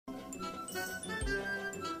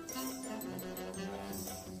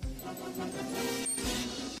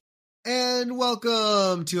And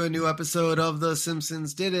welcome to a new episode of The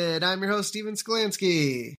Simpsons Did It. I'm your host, Steven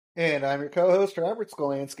Skolansky. And I'm your co-host, Robert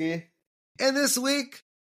Skolansky. And this week,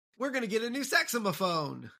 we're going to get a new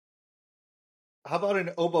saxophone. How about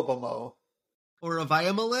an obobomo? Or a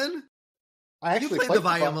violin? I actually played the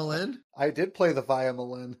violin. I did play the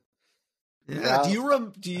violin. Yeah.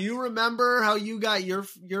 Do you remember how you got your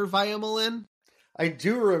violin? I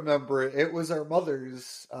do remember it. It was our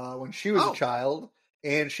mother's when she was a child,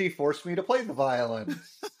 and she forced me to play the violin.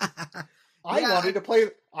 I wanted to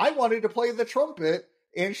play the trumpet,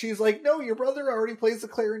 and she's like, "No, your brother already plays the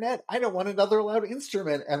clarinet. I don't want another loud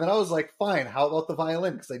instrument." And then I was like, "Fine, how about the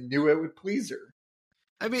violin?" Because I knew it would please her.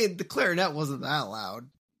 I mean, the clarinet wasn't that loud.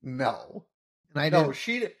 No. And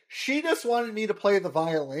she just wanted me to play the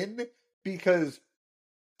violin because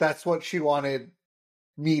that's what she wanted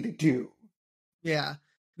me to do. Yeah.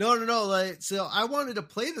 No. Like, so I wanted to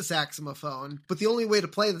play the saxophone, but the only way to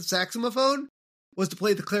play the saxophone was to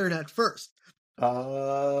play the clarinet first.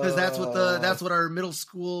 Because that's what our middle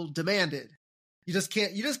school demanded. You just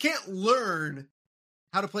can't learn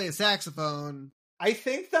how to play a saxophone. I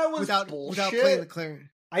think that was without playing the clarinet.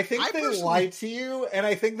 I think they lied to you, and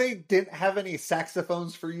I think they didn't have any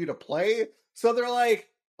saxophones for you to play. So they're like,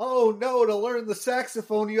 "Oh no, to learn the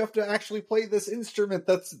saxophone, you have to actually play this instrument.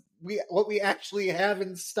 That's what we actually have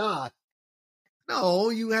in stock." No,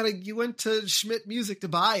 you went to Schmidt Music to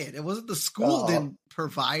buy it. It wasn't the school didn't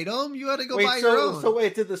provide them. You had to go buy your own. So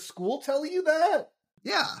wait, did the school tell you that?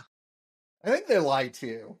 Yeah. I think they lied to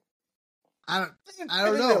you. I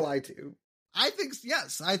don't know. They lied to you. I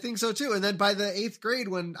think so too. And then by the 8th grade,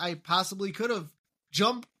 when I possibly could have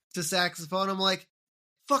jumped to saxophone, I'm like,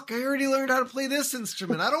 fuck, I already learned how to play this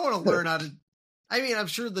instrument. I don't want to learn how to, I mean, I'm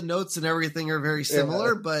sure the notes and everything are very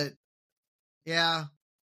similar, but yeah.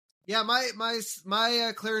 Yeah,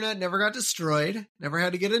 my clarinet never got destroyed. Never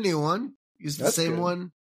had to get a new one. Used the same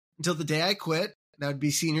one until the day I quit. That would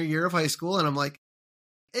be senior year of high school. And I'm like,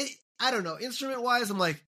 I don't know, instrument wise, I'm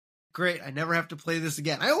like, great, I never have to play this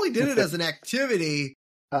again. I only did it as an activity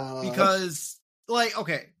because, like,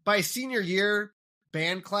 okay, by senior year,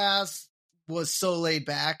 band class was so laid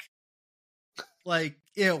back. Like,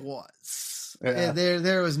 it was. Yeah.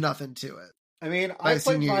 There was nothing to it. I mean,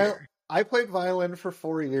 I played violin for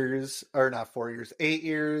 4 years, or not 4 years, 8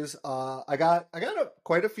 years. I got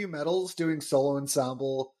quite a few medals doing solo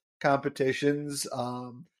ensemble competitions.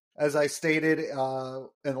 As I stated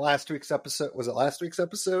in last week's episode, was it last week's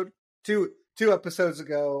episode? Two episodes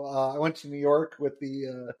ago, I went to New York with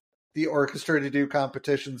the orchestra to do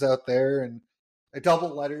competitions out there, and I double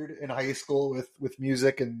lettered in high school with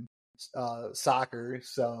music and soccer.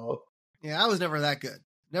 So yeah, I was never that good.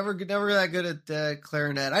 Never that good at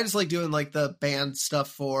clarinet. I just like doing like the band stuff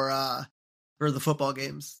for the football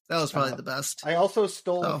games. That was probably the best. I also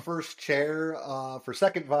stole the first chair for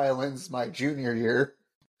second violins my junior year.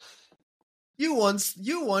 You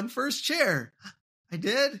won first chair. I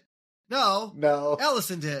did? No.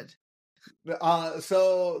 Allison did.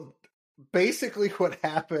 So basically what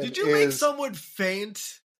happened Did you make someone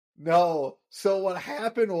faint? No. So what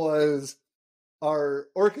happened was our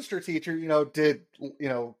orchestra teacher, did,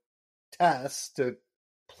 tests to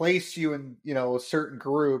place you in, certain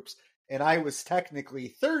groups. And I was technically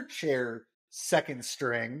third chair, second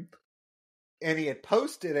string. And he had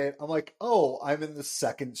posted it. I'm like, oh, I'm in the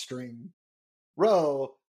second string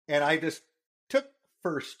row. And I just took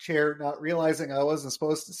first chair, not realizing I wasn't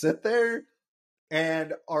supposed to sit there.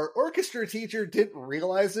 And our orchestra teacher didn't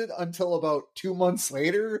realize it until about 2 months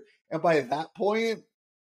later. And by that point,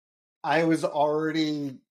 I was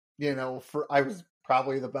already, I was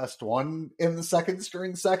probably the best one in the second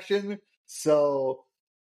string section. So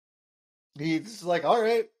he's like, all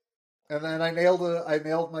right. And then I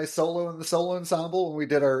nailed my solo in the solo ensemble when we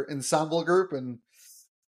did our ensemble group, and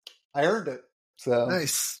I earned it. So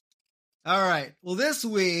nice. All right. Well, this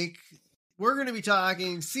week we're going to be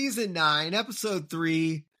talking season 9, episode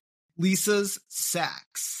 3, Lisa's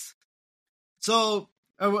Sax. So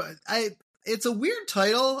it's a weird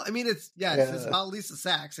title. I mean, it's about Lisa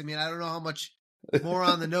Sax. I mean, I don't know how much more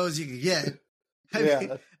on the nose you could get.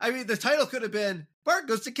 I mean, the title could have been Bart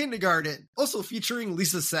Goes to Kindergarten, also featuring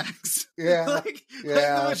Lisa Sax. Yeah. Like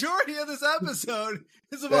the majority of this episode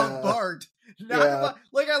is about Bart. Not about,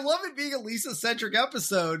 I love it being a Lisa-centric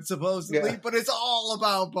episode, supposedly, but it's all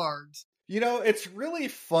about Bart. It's really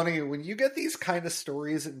funny when you get these kind of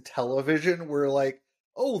stories in television where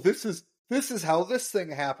oh, this is how this thing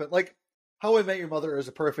happened. Like How I Met Your Mother is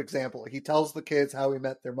a perfect example. He tells the kids how he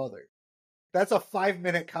met their mother. that's a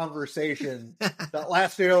 5-minute conversation that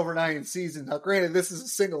lasted over 9 seasons. Now, granted, this is a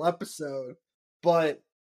single episode, but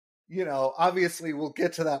obviously we'll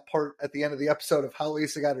get to that part at the end of the episode of how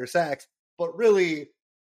Lisa got her sax. But really,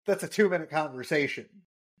 that's a 2-minute conversation.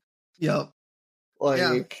 Yep.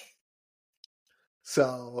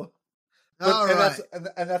 So. All right.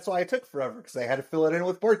 That's why it took forever, because they had to fill it in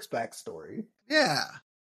with Bart's backstory. Yeah.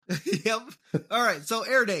 Yep. All right. So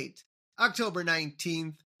air date, October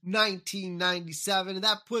 19th, 1997. And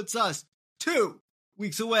that puts us 2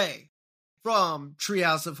 weeks away from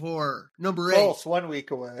Treehouse of Horror number 8. False, 1 week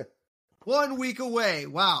away. 1 week away.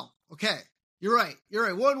 Wow. Okay. You're right.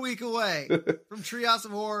 1 week away from Treehouse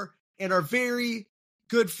of Horror. And our very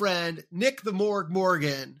good friend, Nick the Morgue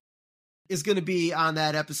Morgan, is going to be on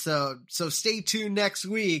that episode. So stay tuned next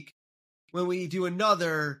week when we do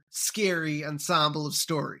another scary ensemble of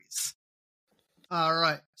stories. All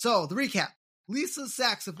right. So the recap. Lisa's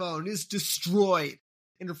saxophone is destroyed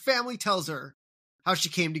and her family tells her how she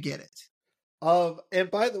came to get it. And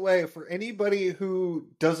by the way, for anybody who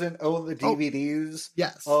doesn't own the DVDs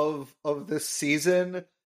of this season,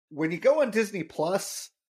 when you go on Disney Plus,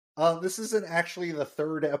 this isn't actually the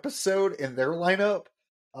 3rd episode in their lineup.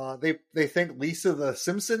 They think Lisa the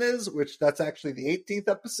Simpson is, which that's actually the 18th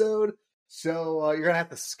episode. So you're gonna have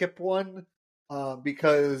to skip one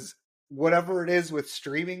because whatever it is with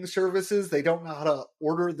streaming services, they don't know how to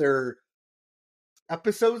order their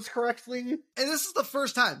episodes correctly. And this is the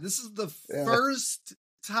first time. This is the first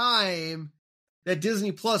time that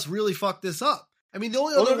Disney Plus really fucked this up. I mean, the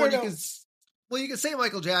only other one you can say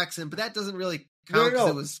Michael Jackson, but that doesn't really count because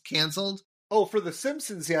it was canceled. Oh, for The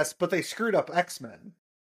Simpsons, yes, but they screwed up X-Men.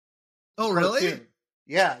 Oh, really? Cartoon.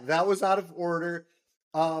 Yeah, that was out of order.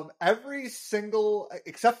 Every single,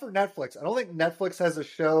 except for Netflix. I don't think Netflix has a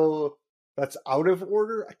show that's out of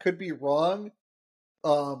order. I could be wrong.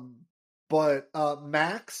 But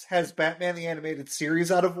Max has Batman the Animated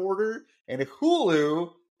Series out of order, and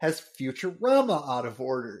Hulu has Futurama out of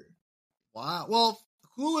order. Wow. Well,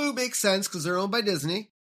 Hulu makes sense because they're owned by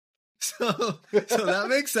Disney. So that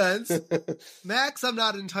makes sense. Max, I'm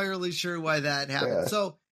not entirely sure why that happened. Yeah.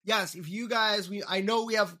 So, yes, if you guys, I know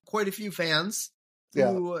we have quite a few fans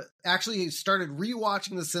who actually started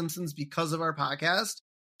rewatching The Simpsons because of our podcast.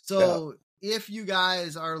 So if you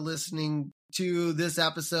guys are listening to this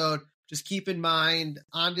episode, just keep in mind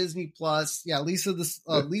on Disney Plus, Lisa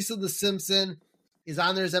the Simpson is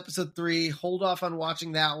on there as episode 3. Hold off on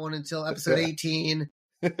watching that one until episode 18.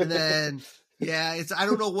 And then, I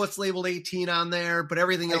don't know what's labeled 18 on there, but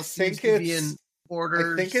everything else seems to be in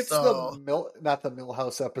order. I think it's not the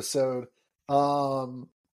Millhouse episode.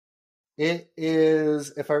 It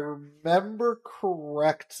is, if I remember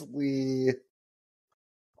correctly,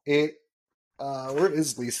 where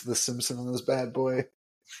is Lisa the Simpson in this bad boy?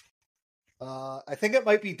 I think it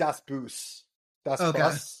might be Das Bus.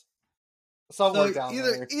 Bus. Somewhere down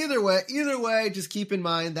there. Either way, just keep in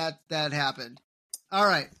mind that happened. All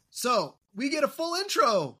right. So we get a full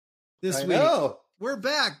intro this week. We're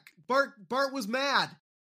back. Bart was mad.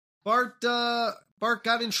 Bart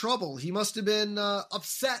got in trouble. He must have been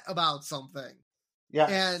upset about something. Yeah.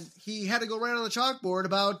 And he had to go right on the chalkboard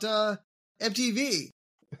about MTV.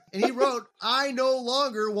 And he wrote, "I no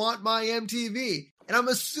longer want my MTV." And I'm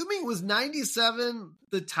assuming was 97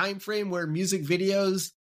 the time frame where music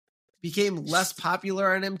videos became less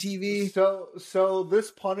popular on MTV. So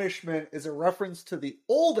this punishment is a reference to the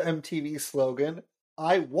old MTV slogan,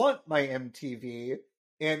 "I want my MTV."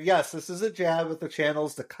 And yes, this is a jab at the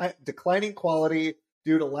channel's declining quality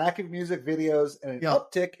due to lack of music videos and an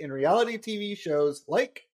uptick in reality TV shows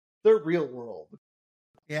like The Real World.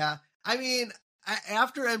 Yeah. I mean,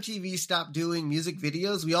 after MTV stopped doing music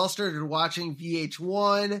videos, we all started watching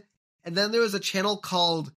VH1. And then there was a channel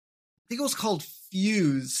called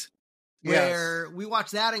Fuse, where we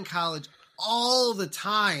watched that in college all the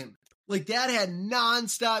time. Like, that had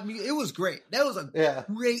nonstop music. It was great. That was a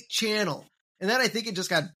great channel. And then I think it just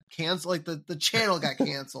got canceled. Like, the channel got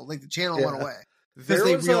canceled. Like, the channel went away. Because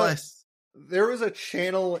they realized... There was a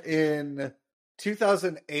channel in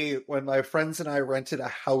 2008 when my friends and I rented a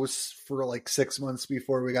house for like 6 months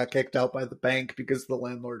before we got kicked out by the bank because the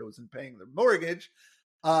landlord wasn't paying their mortgage.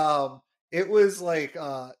 It was like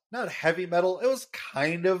not heavy metal. It was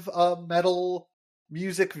kind of a metal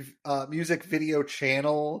music video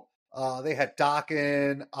channel. They had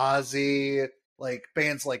Dokken, Ozzy, like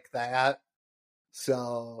bands like that.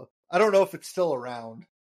 So I don't know if it's still around.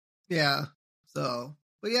 Yeah. So,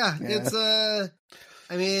 but it's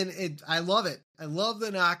I mean, I love it. I love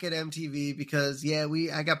the knock at MTV because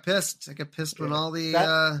I got pissed. I got pissed when all the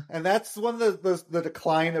and that's when the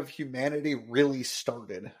decline of humanity really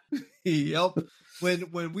started. Yep.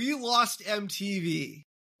 When we lost MTV.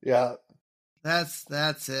 Yeah. That's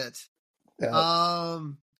it. Yeah.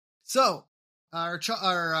 So our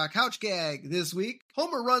couch gag this week,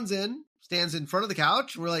 Homer runs in, stands in front of the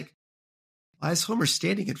couch. We're like, why is Homer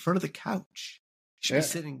standing in front of the couch? He should be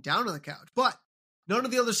sitting down on the couch. But none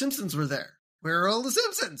of the other Simpsons were there. Where are all the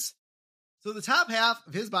Simpsons? So the top half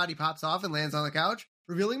of his body pops off and lands on the couch,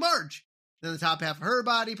 revealing Marge. Then the top half of her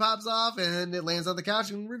body pops off and it lands on the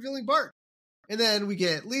couch and revealing Bart. And then we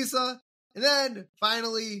get Lisa. And then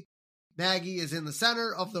finally, Maggie is in the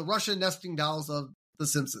center of the Russian nesting dolls of The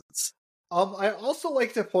Simpsons. I also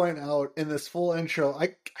like to point out in this full intro,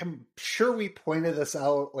 I'm sure we pointed this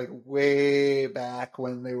out like way back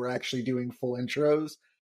when they were actually doing full intros,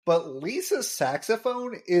 but Lisa's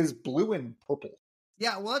saxophone is blue and purple.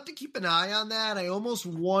 Yeah, we'll have to keep an eye on that. I almost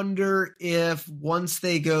wonder if once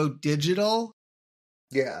they go digital,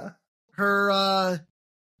 her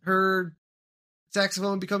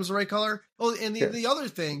saxophone becomes the right color. Oh, and the other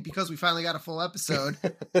thing, because we finally got a full episode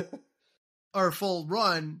or full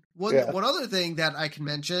run, one other thing that I can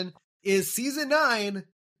mention is season 9,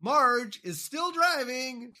 Marge is still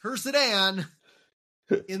driving her sedan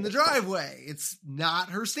in the driveway. It's not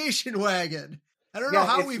her station wagon. I don't know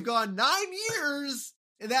how we've gone 9 years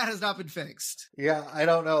and that has not been fixed. Yeah, I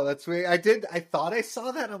don't know. That's weird. I thought I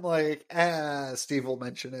saw that. I'm like, Steve will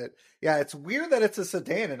mention it. Yeah, it's weird that it's a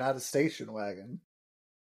sedan and not a station wagon.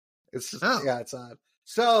 It's just, it's odd.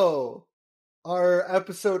 So our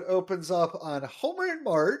episode opens up on Homer and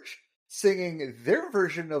Marge singing their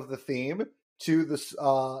version of the theme to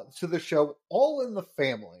the show All in the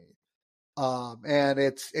Family. And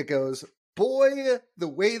it goes, boy, the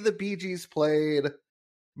way the Bee Gees played,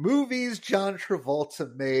 movies John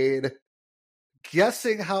Travolta made,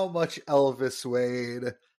 guessing how much Elvis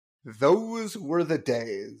weighed, those were the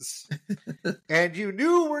days. And you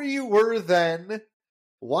knew where you were then,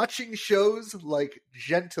 watching shows like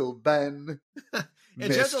Gentle Ben.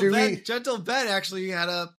 And Gentle Ben actually had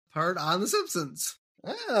a part on The Simpsons.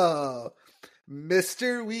 Oh,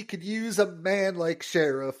 Mister, we could use a man like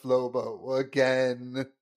Sheriff Lobo again.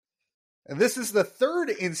 And this is the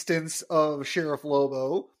third instance of Sheriff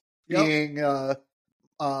Lobo being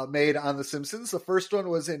made on The Simpsons. The first one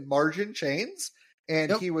was in Marge in Chains,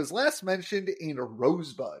 and he was last mentioned in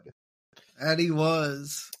Rosebud. And he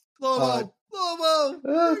was. Lobo!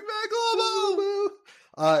 Bring back Lobo!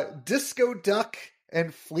 Disco Duck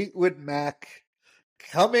and Fleetwood Mac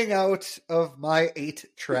coming out of my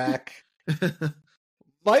 8-track.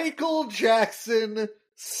 Michael Jackson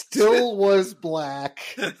still was black.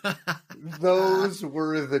 Those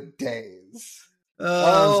were the days.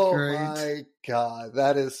 Oh great. My God,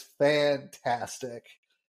 that is fantastic.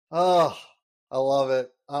 Oh, I love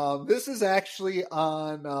it. This is actually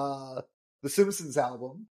on the Simpsons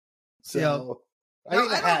album. So I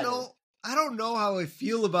don't know how I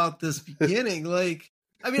feel about this beginning. Like,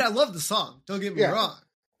 I mean, I love the song. Don't get me wrong.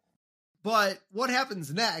 But what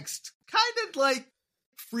happens next kind of like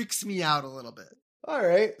freaks me out a little bit. All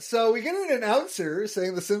right. So we get an announcer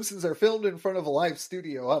saying The Simpsons are filmed in front of a live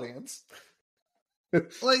studio audience.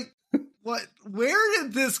 Like, what? Where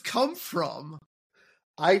did this come from?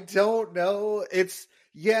 I don't know. It's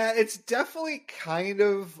definitely kind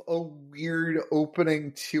of a weird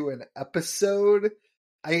opening to an episode.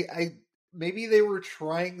 I maybe they were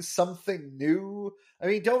trying something new. I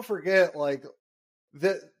mean, don't forget, like,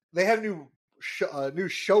 that they have new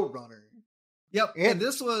showrunner. Yep, and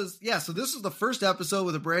this was so this was the first episode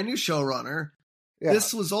with a brand new showrunner. Yeah.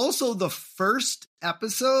 This was also the first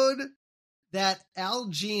episode that Al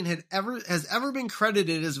Jean has ever been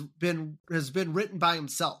credited has been written by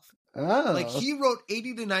himself. Oh. Like, he wrote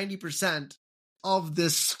 80 to 90% of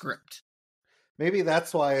this script. Maybe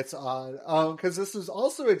that's why it's odd. Because this was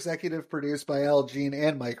also executive produced by Al Jean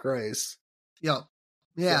and Mike Rice. Yep.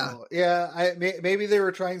 Yeah. So, maybe they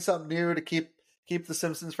were trying something new to keep The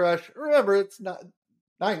Simpsons fresh. Remember, it's not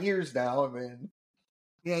 9 years now. I mean,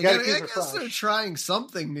 I guess they're trying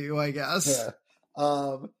something new, I guess.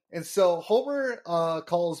 Yeah. And so Homer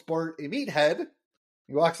calls Bart a meathead.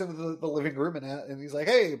 He walks into the living room and he's like,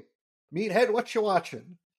 "Hey, meathead, what you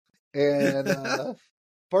watching?" And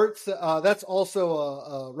Bart's that's also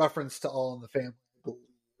a reference to All in the Family, I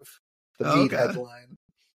believe. The meathead line.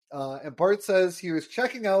 And Bart says he was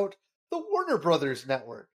checking out the Warner Brothers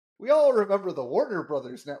network. We all remember the Warner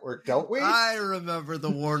Brothers network, don't we? I remember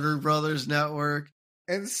the Warner Brothers network.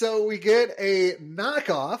 And so we get a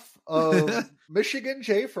knockoff of Michigan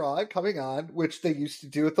J. Frog coming on, which they used to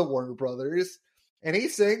do with the Warner Brothers. And he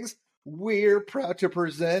sings, "We're proud to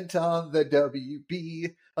present on the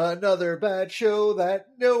WB another bad show that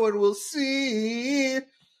no one will see.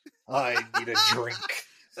 I need a drink."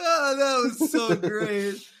 Oh, that was so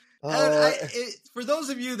great. For those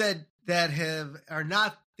of you that are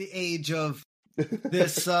not the age of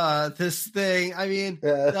this this thing, I mean,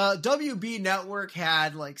 the WB network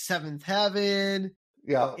had like Seventh Heaven.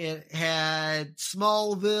 Yeah, it had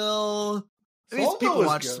Smallville. I mean, Smallville people was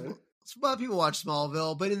watch good. a lot of people watch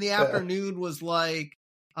Smallville, but in the afternoon was like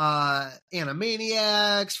Animaniacs,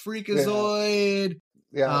 Freakazoid.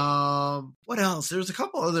 Yeah. What else? There's a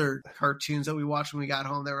couple other cartoons that we watched when we got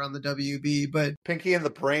home that were on the WB, but Pinky and the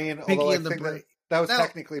Brain. Pinky and the Brain. That was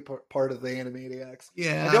technically part of the Animaniacs.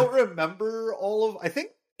 Yeah. I don't remember I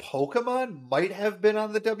think Pokemon might have been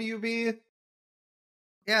on the WB.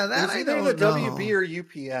 Yeah, that was I either don't the know. WB or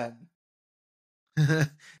UPN.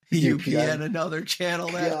 UPN, another channel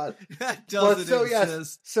that doesn't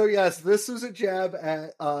exist. So yes, this was a jab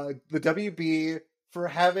at the WB for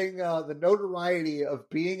having the notoriety of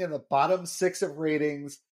being in the bottom 6 of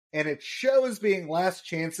ratings, and its shows being last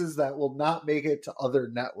chances that will not make it to other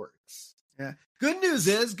networks. Yeah. Good news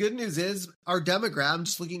is our demographic,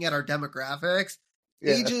 just looking at our demographics,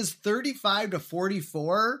 ages 35 to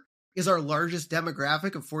 44 is our largest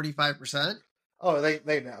demographic of 45%. Oh,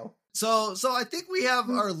 they know. So I think we have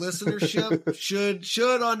our listenership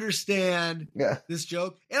should understand this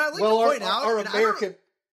joke. And I'd like to point out our American,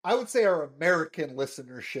 I would say our American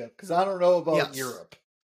listenership, because I don't know about Europe.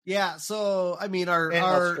 Yeah, so I mean our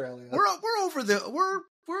Australia. We're over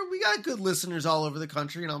we got good listeners all over the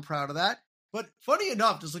country, and I'm proud of that. But funny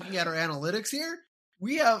enough, just looking at our analytics here,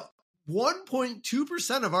 we have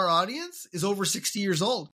 1.2% of our audience is over 60 years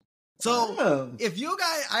old. So if you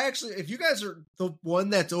guys are the one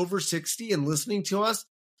that's over 60 and listening to us,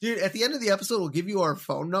 dude, at the end of the episode, we'll give you our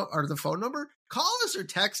phone number. Call us or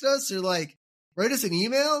text us or like write us an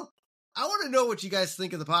email. I want to know what you guys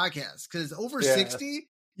think of the podcast, because over 60,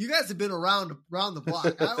 you guys have been around the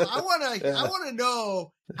block. I want to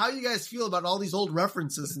know how you guys feel about all these old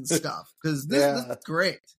references and stuff, because this is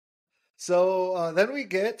great. So then we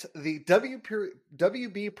get the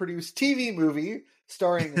WB produced TV movie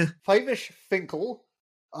starring Fivish Finkel,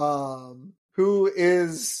 who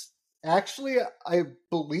is actually, I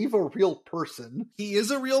believe, a real person. He is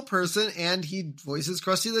a real person, and he voices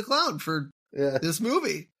Krusty the Clown for this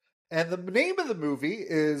movie. And the name of the movie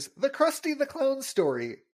is The Krusty the Clown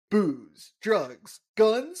Story: Booze, Drugs,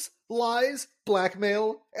 Guns, Lies,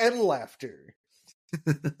 Blackmail, and Laughter.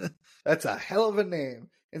 That's a hell of a name.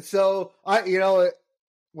 And so,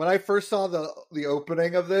 when I first saw the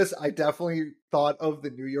opening of this, I definitely thought of the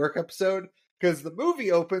New York episode, because the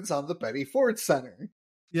movie opens on the Betty Ford Center.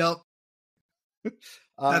 Yep.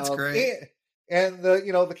 That's great. And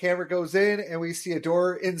the camera goes in, and we see a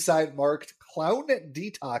door inside marked Clown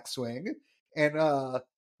Detox Wing. And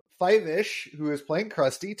Fivish, who is playing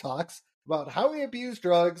Krusty, talks about how he abused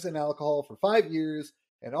drugs and alcohol for 5 years,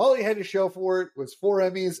 and all he had to show for it was 4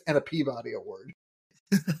 Emmys and a Peabody Award.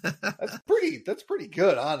 That's pretty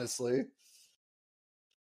good, honestly.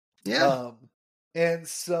 Yeah. And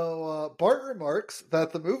so Bart remarks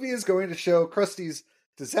that the movie is going to show Krusty's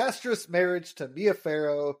disastrous marriage to Mia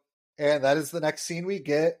Farrow, and that is the next scene we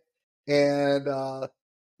get. And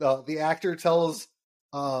the actor tells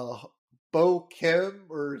Bo Kim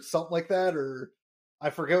or something like that, or I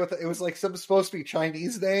forget it was like some supposed to be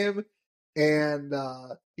Chinese name. And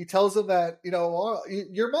he tells him that,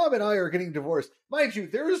 your mom and I are getting divorced. Mind you,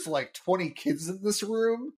 there's like 20 kids in this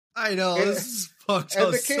room. I know, this is fucked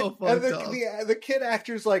up. The kid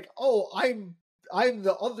actor's like, "Oh, I'm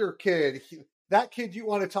the other kid. That kid you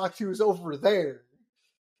want to talk to is over there."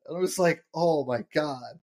 And I was like, "Oh my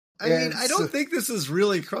god." I mean, I don't think this is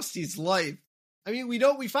really Krusty's life. I mean,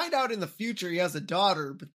 we find out in the future he has a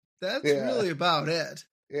daughter, but that's really about it.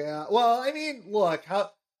 Yeah. Well, I mean, look,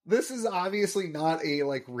 this is obviously not a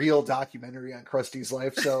real documentary on Krusty's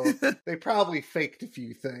life, so they probably faked a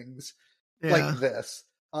few things like this.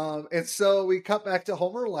 And so we cut back to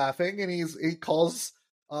Homer laughing, and he calls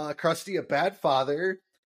Krusty a bad father,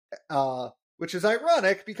 which is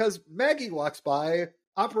ironic because Maggie walks by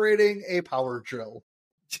operating a power drill.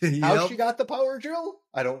 How she got the power drill,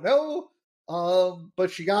 I don't know.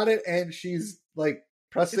 But she got it, and she's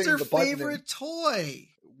pressing the button. It's her favorite toy.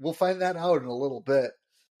 We'll find that out in a little bit.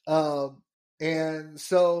 And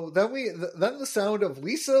so then the sound of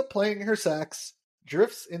Lisa playing her sax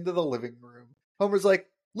drifts into the living room. Homer's like,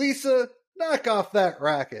 "Lisa, knock off that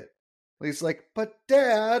racket." Lisa's like, "But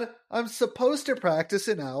Dad, I'm supposed to practice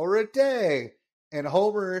an hour a day." And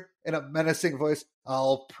Homer, in a menacing voice,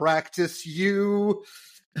 I'll practice you.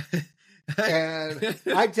 And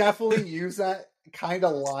I definitely use that kind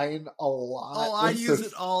of line a lot. Oh, I use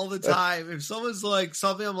it all the time. If someone's like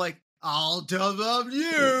something, I'm like, I'll tell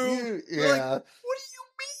you. Yeah. Like, what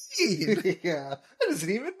do you mean? Yeah. That doesn't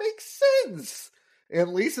even make sense.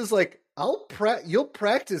 And Lisa's like, you'll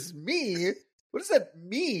practice me. What does that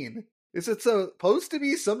mean? Is it supposed to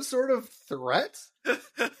be some sort of threat?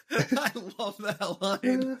 I love that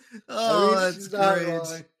line. Oh, that's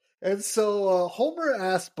great. And so Homer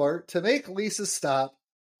asks Bart to make Lisa stop.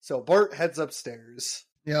 So Bart heads upstairs.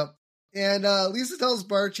 Yep. And Lisa tells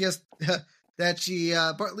Bart Lisa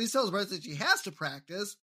tells Bart that she has to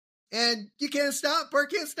practice, and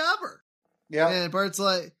Bart can't stop her. Yeah. And Bart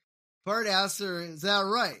asks her, "Is that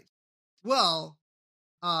right?" Well,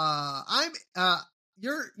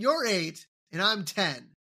 you're 8 and I'm 10.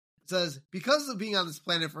 It says, because of being on this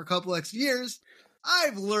planet for a couple extra years,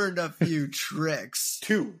 I've learned a few tricks.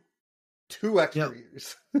 Two extra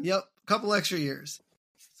years. Yep, a couple extra years.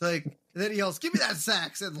 It's like, and then he yells, "Give me that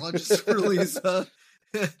sax!" and lunges for Lisa.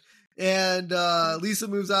 And Lisa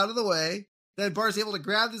moves out of the way. Then Bart's able to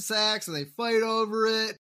grab the sax and they fight over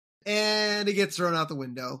it. And it gets thrown out the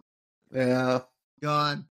window. Yeah.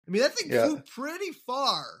 Gone. I mean, that thing flew pretty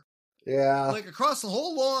far. Yeah. Like across the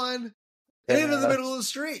whole lawn and into the middle of the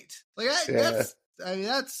street. Like, I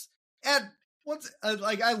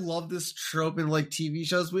love this trope in like TV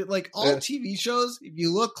shows. All TV shows, if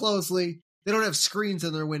you look closely, they don't have screens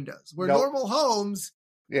in their windows. Where normal homes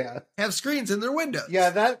have screens in their windows. Yeah,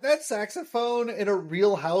 that saxophone in a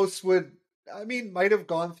real house might have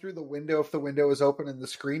gone through the window if the window was open and the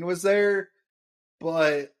screen was there.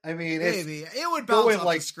 But I mean, maybe it would bounce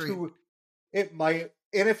off the screen. It might,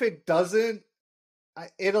 and if it doesn't,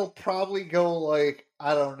 it'll probably go like,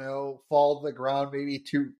 I don't know, fall to the ground maybe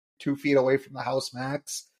 2 feet away from the house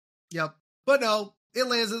max. Yep, but no, it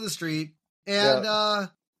lands in the street and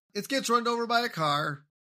it gets run over by a car,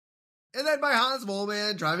 and then by Hans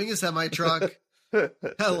Moleman driving a semi truck.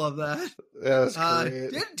 I love that. That's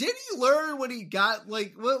great. Did he learn when he got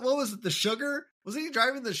what was it? The sugar? Was he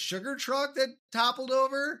driving the sugar truck that toppled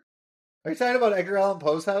over? Are you talking about Edgar Allan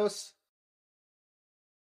Poe's house?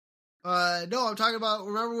 No, I'm talking about.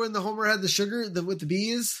 Remember when the Homer had the sugar with the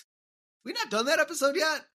bees? We not done that episode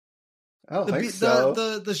yet. I don't think so.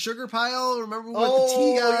 The sugar pile. Remember with the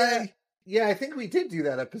tea guy? Yeah, I think we did do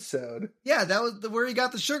that episode. Yeah, that was where he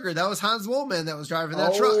got the sugar. That was Hans Moleman that was driving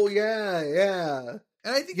that truck. Oh, yeah.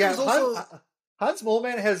 And I think there's also... Hans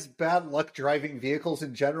Moleman has bad luck driving vehicles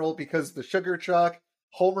in general because the sugar truck,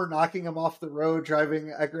 Homer knocking him off the road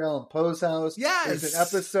driving Edgar Allan Poe's house. Yes! There's an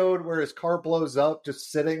episode where his car blows up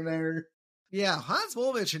just sitting there. Yeah, Hans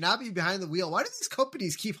Moleman should not be behind the wheel. Why do these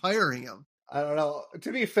companies keep hiring him? I don't know.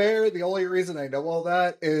 To be fair, the only reason I know all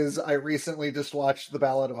that is I recently just watched The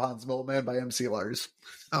Ballad of Hans Moleman by MC Lars.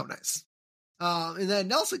 Oh, nice. And then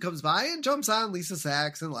Nelson comes by and jumps on Lisa's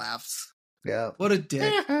sax and laughs. Yeah. What a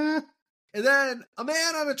dick. And then a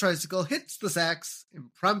man on a tricycle hits the sax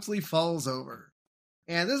and promptly falls over.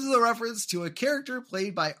 And this is a reference to a character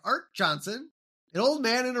played by Art Johnson, an old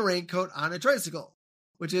man in a raincoat on a tricycle,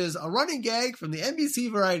 which is a running gag from the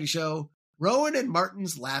NBC variety show Rowan and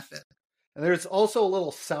Martin's Laugh-In. And there's also a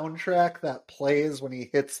little soundtrack that plays when he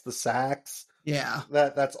hits the sax. Yeah.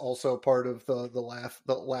 That's also part of the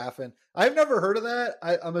laughing. I've never heard of that.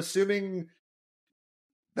 I'm assuming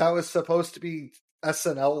that was supposed to be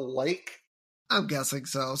SNL-like. I'm guessing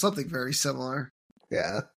so. Something very similar.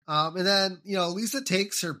 Yeah. And then, Lisa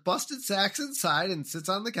takes her busted sax inside and sits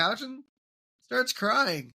on the couch and starts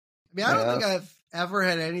crying. I mean, I don't think I've ever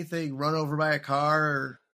had anything run over by a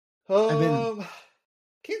car or...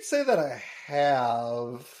 Can't say that I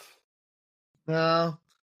have. No.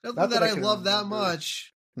 Nothing that I love that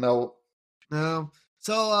much. No. So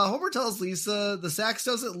Homer tells Lisa the sax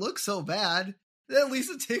doesn't look so bad. Then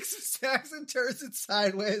Lisa takes the sax and turns it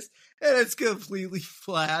sideways, and it's completely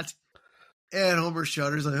flat. And Homer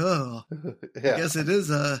shudders like, oh, yeah. I guess it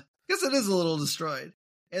is a little destroyed.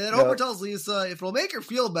 And then Homer tells Lisa if it'll make her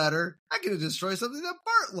feel better, I can destroy something that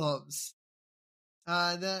Bart loves.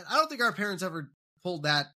 And then I don't think our parents ever pulled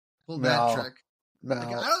that trick. No. I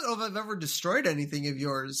don't know if I've ever destroyed anything of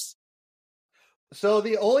yours. So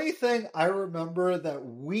the only thing I remember that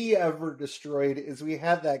we ever destroyed is we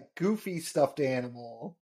had that goofy stuffed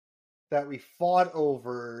animal that we fought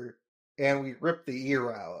over and we ripped the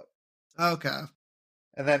ear out. Okay.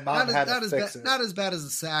 And then Mom had to fix it. Not as bad as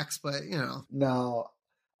a sax, but No.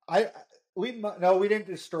 We didn't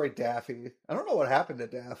destroy Daffy. I don't know what happened to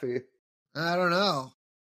Daffy. I don't know.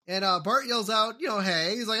 And Bart yells out,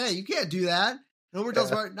 hey, he's like, hey, you can't do that. Homer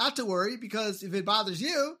tells Bart not to worry because if it bothers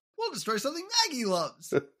you, we'll destroy something Maggie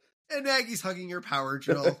loves. And Maggie's hugging her power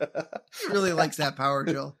drill. She really likes that power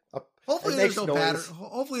drill. Hopefully there's no battery.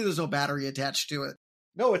 Hopefully there's no battery attached to it.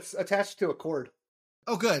 No, it's attached to a cord.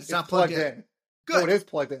 Oh, good. It's not plugged in. Good. No, it is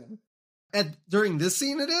plugged in. And during this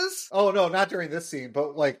scene, it is? Oh no, not during this scene,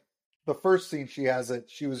 but like the first scene she has it,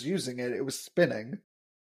 she was using it. It was spinning.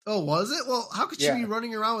 Oh, was it? Well, how could she be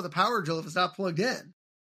running around with a power drill if it's not plugged in?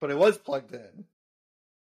 But it was plugged in.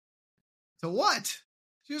 To what?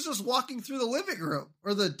 She was just walking through the living room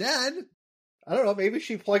or the den. I don't know. Maybe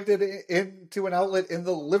she plugged it into an outlet in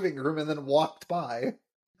the living room and then walked by.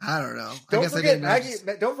 I don't know. Don't forget Maggie.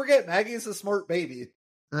 Don't forget Maggie's a smart baby.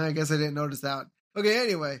 I guess I didn't notice that. Okay.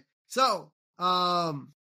 Anyway, so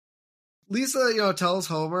Lisa, tells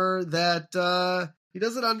Homer that he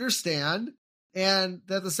doesn't understand and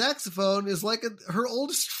that the saxophone is like her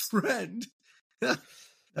oldest friend.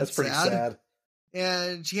 That's pretty sad.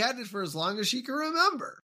 And she had it for as long as she can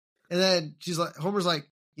remember. And then Homer's like,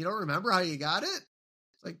 you don't remember how you got it?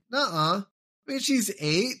 It's like, nuh-uh. I mean, she's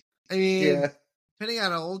 8. I mean, depending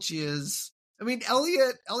on how old she is. I mean,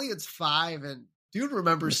 Elliot's 5 and dude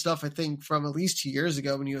remembers stuff, I think, from at least 2 years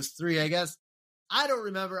ago when he was 3, I guess. I don't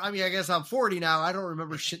remember. I mean, I guess I'm 40 now. I don't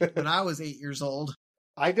remember shit when I was 8 years old.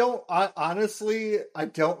 Honestly, I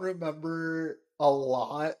don't remember a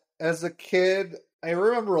lot as a kid. I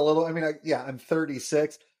remember a little. I mean, I'm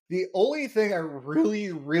 36. The only thing I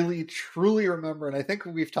really, really, truly remember, and I think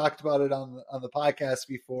we've talked about it on the podcast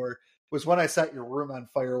before, was when I set your room on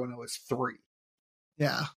fire when I was 3.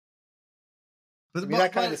 Yeah. But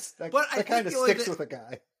that kind of sticks with a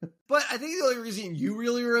guy. But I think the only reason you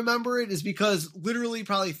really remember it is because literally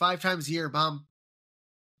probably 5 times a year, Mom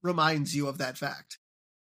reminds you of that fact.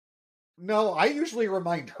 No, I usually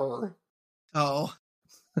remind her. Oh.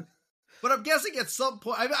 But I'm guessing at some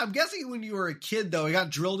point, I'm guessing when you were a kid, though, it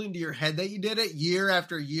got drilled into your head that you did it year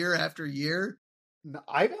after year after year. No,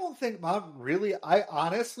 I don't think Mom really, I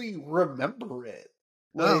honestly remember it.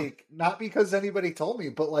 Like, not because anybody told me,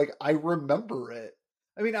 but like, I remember it.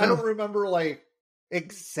 I mean, I don't remember like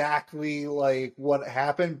exactly like what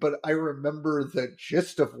happened, but I remember the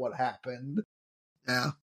gist of what happened.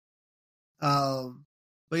 Yeah. But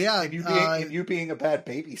yeah. And you being a bad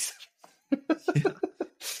babysitter. Yeah.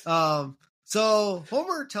 So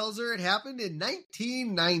Homer tells her it happened in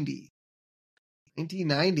 1990.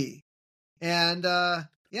 And,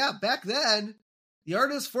 back then, the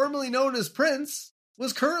artist formerly known as Prince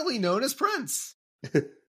was currently known as Prince in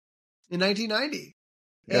 1990.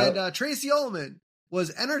 Yep. And Tracy Ullman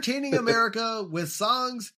was entertaining America with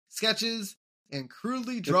songs, sketches, and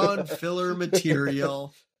crudely drawn filler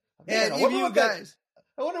material. Man, and if you guys...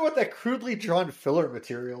 I wonder what that crudely drawn filler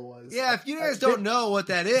material was. Yeah, if you guys don't know what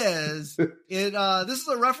that is, this is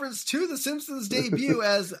a reference to The Simpsons' debut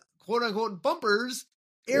as quote-unquote bumpers,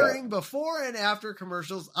 airing before and after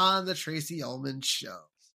commercials on the Tracy Ullman Show.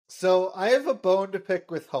 So I have a bone to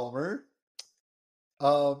pick with Homer,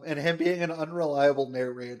 and him being an unreliable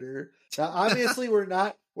narrator. Now, obviously, we're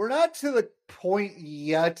not to the point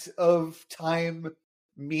yet of time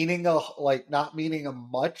meaning not meaning a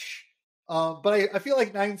much. But I feel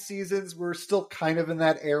like 9 seasons, we're still kind of in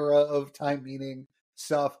that era of time meaning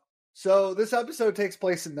stuff. So this episode takes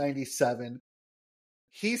place in 97.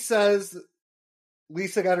 He says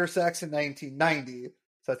Lisa got her sex in 1990.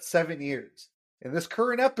 So that's 7 years. In this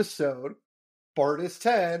current episode, Bart is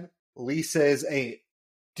 10, Lisa is 8.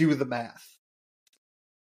 Do the math.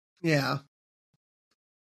 Yeah.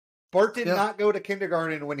 Bart did not go to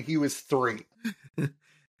kindergarten when he was 3.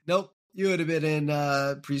 Nope. You would have been in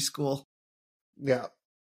preschool. Yeah.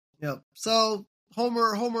 Yep. So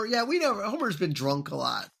Homer, Homer's been drunk a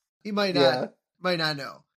lot. He might not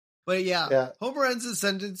know. But Homer ends his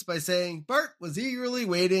sentence by saying Bart was eagerly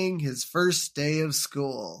waiting his first day of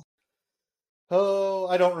school. Oh,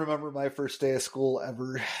 I don't remember my first day of school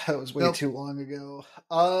ever. That was way too long ago.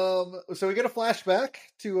 So we get a flashback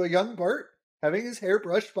to a young Bart having his hair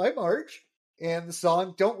brushed by Marge, and the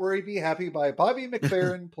song "Don't Worry, Be Happy" by Bobby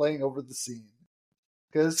McFerrin playing over the scene.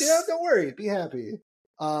 Because, don't worry, be happy.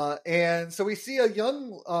 And so we see a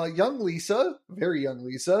young Lisa, very young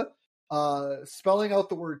Lisa, spelling out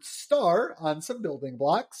the word star on some building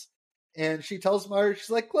blocks. And she tells Marge, she's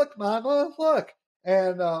like, look, Mama, look.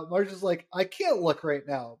 And Marge is like, I can't look right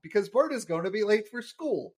now because Bart is going to be late for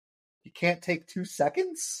school. You can't take 2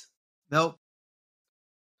 seconds? Nope.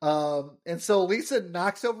 And so Lisa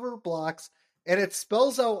knocks over blocks and it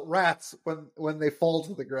spells out rats when they fall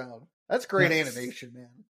to the ground. That's great animation, man.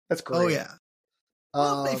 That's great. Oh, yeah.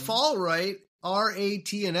 Well, if they fall right, R, A,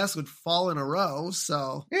 T, and S would fall in a row,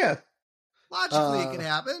 so... Yeah. Logically, it could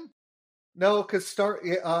happen. No, because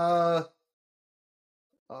all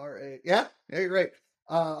right. Yeah, you're right.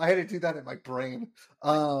 I had to do that in my brain.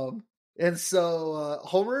 And so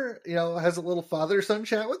Homer, has a little father-son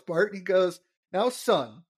chat with Bart. He goes, "Now,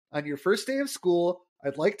 son, on your first day of school,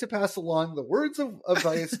 I'd like to pass along the words of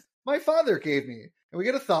advice my father gave me." And we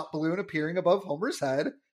get a thought balloon appearing above Homer's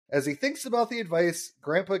head as he thinks about the advice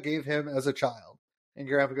Grandpa gave him as a child. And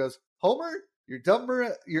Grandpa goes, "Homer, you're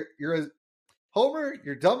dumber. Homer,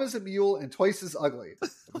 you're dumb as a mule and twice as ugly.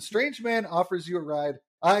 If a strange man offers you a ride,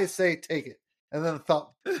 I say take it." And then the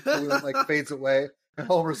thought balloon fades away, and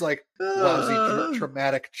Homer's like, "Lousy,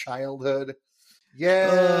 traumatic childhood."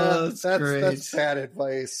 Yeah, that's bad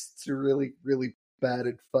advice. It's really, really bad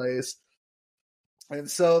advice. And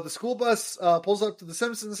so the school bus pulls up to the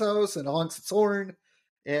Simpsons house and honks its horn.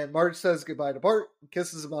 And Marge says goodbye to Bart,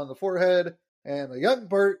 kisses him on the forehead, and the young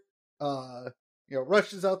Bart,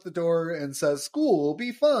 rushes out the door and says, "School will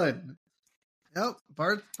be fun." Yep,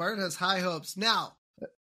 Bart has high hopes. Now,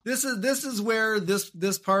 this is where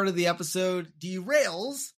this part of the episode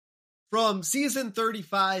derails from season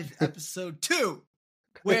 35, episode 2,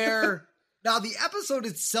 where now the episode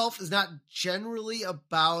itself is not generally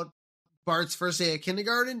about Bart's first day at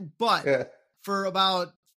kindergarten, but for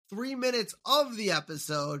about 3 minutes of the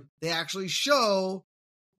episode, they actually show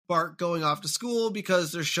Bart going off to school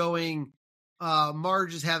because they're showing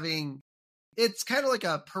Marge is having, it's kind of like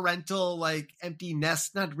a parental, empty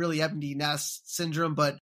nest, not really empty nest syndrome,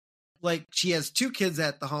 but she has 2 kids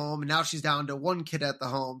at the home and now she's down to 1 kid at the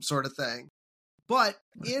home sort of thing. But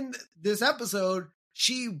in this episode,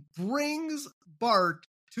 she brings Bart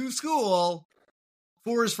to school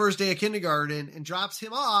for his first day of kindergarten and drops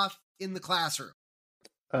him off in the classroom.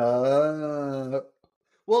 Well,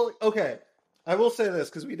 okay. I will say this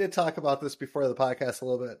because we did talk about this before the podcast a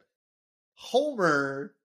little bit.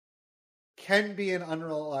 Homer can be an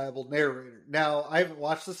unreliable narrator. Now, I haven't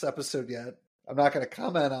watched this episode yet. I'm not going to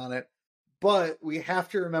comment on it, but we have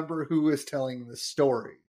to remember who is telling the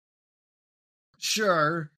story.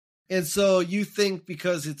 Sure. And so you think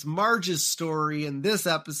because it's Marge's story in this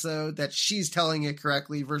episode that she's telling it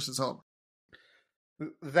correctly versus Homer.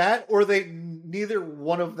 That, or neither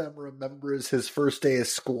one of them remembers his first day of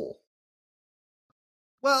school.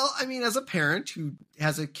 Well, I mean, as a parent who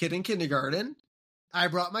has a kid in kindergarten, I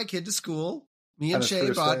brought my kid to school. Me and Shay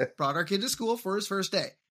brought our kid to school for his first day.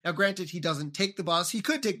 Now, granted, he doesn't take the bus. He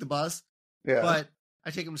could take the bus, but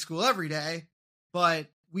I take him to school every day. But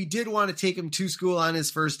we did want to take him to school on his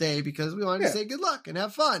first day because we wanted to say good luck and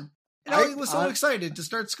have fun. And he was so excited to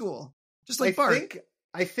start school, just like Bart.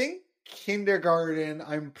 I think kindergarten,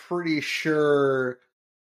 I'm pretty sure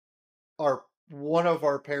one of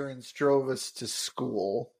our parents drove us to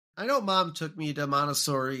school. I know Mom took me to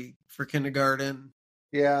Montessori for kindergarten.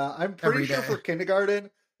 Yeah, I'm pretty sure for kindergarten.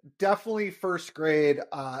 Definitely first grade.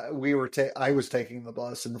 I was taking the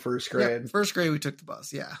bus in first grade. First grade we took the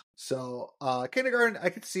bus. Yeah. So kindergarten, I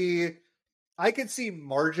could see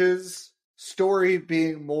Marge's story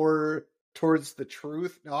being more towards the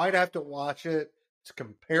truth. Now I'd have to watch it to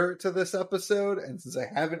compare it to this episode, and since I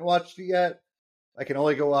haven't watched it yet, I can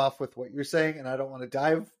only go off with what you're saying, and I don't want to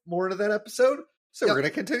dive more into that episode. So we're going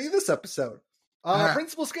to continue this episode.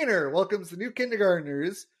 Principal Skinner welcomes the new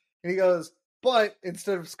kindergartners, and he goes, but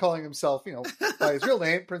instead of calling himself, by his real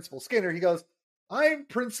name, Principal Skinner, he goes, "I'm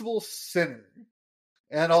Principal Sinner."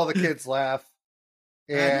 And all the kids laugh.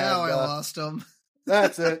 And now I lost him.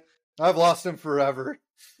 That's it. I've lost him forever.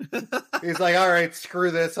 He's like, all right,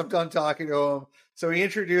 screw this. I'm done talking to him. So he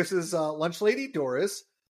introduces lunch lady Doris,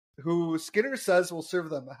 who Skinner says will serve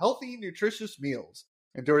them healthy, nutritious meals.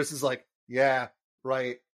 And Doris is like, yeah,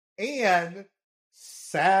 right. And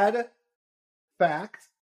sad fact,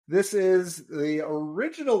 this is the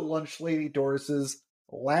original lunch lady Doris's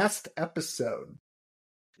last episode.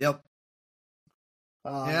 Yep.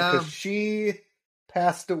 Because she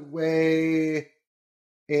passed away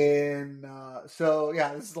in this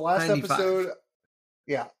is the last 95. Episode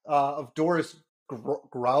of Doris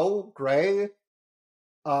Gray.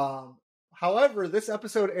 However, this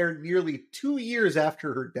episode aired nearly 2 years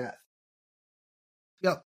after her death.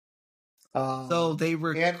 Yep. So they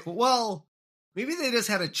were maybe they just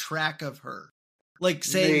had a track of her,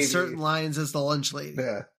 saying certain lines as the lunch lady.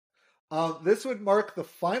 Yeah. This would mark the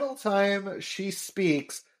final time she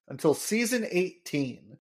speaks until season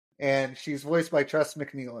 18, and she's voiced by Tress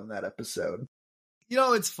MacNeille in that episode.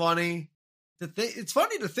 It's funny. It's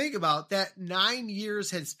funny to think about that 9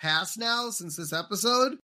 years has passed now since this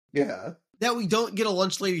episode. Yeah. That we don't get a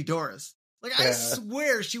lunch lady Doris. I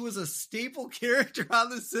swear she was a staple character on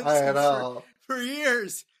The Simpsons for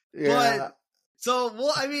years. Yeah. But So,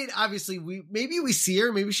 well, I mean, obviously, maybe we see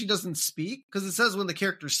her, maybe she doesn't speak, because it says when the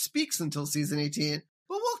character speaks until season 18.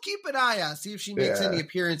 But we'll keep an eye out, see if she makes any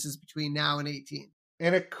appearances between now and 18.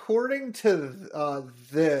 And according to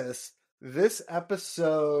this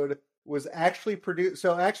episode was actually produced.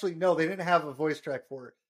 So actually, no, they didn't have a voice track for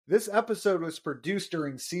it. This episode was produced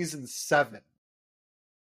during season 7.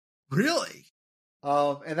 Really?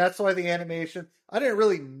 And that's why the animation, I didn't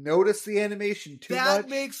really notice the animation too much. That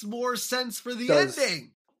makes more sense for the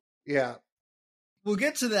ending. Yeah. We'll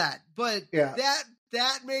get to that, but yeah.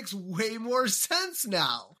 that makes way more sense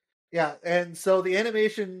now. Yeah, and so the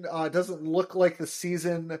animation doesn't look like the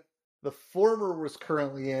season the former was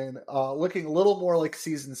currently in, looking a little more like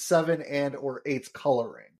season 7 and or 8's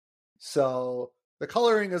coloring. So the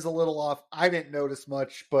coloring is a little off. I didn't notice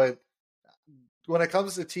much, but when it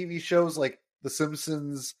comes to TV shows like The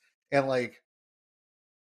Simpsons and like,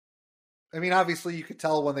 I mean, obviously you could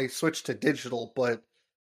tell when they switched to digital, but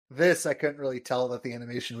this, I couldn't really tell that the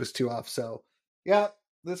animation was too off. So yeah,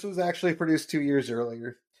 this was actually produced 2 years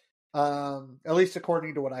earlier. At least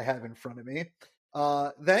according to what I have in front of me.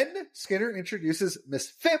 Then Skinner introduces Miss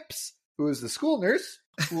Phipps, who is the school nurse,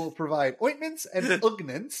 who will provide ointments and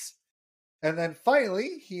unguents. And then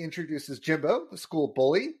finally, he introduces Jimbo, the school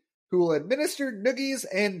bully, who will administer noogies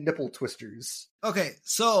and nipple twisters. Okay,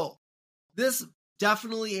 so this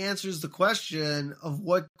definitely answers the question of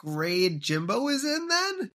what grade Jimbo is in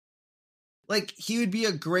then? Like, he would be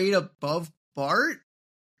a grade above Bart?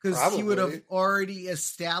 Because he would have already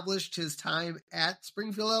established his time at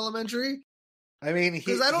Springfield Elementary. I mean,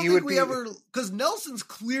 because I don't think we ever. Because Nelson's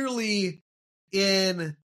clearly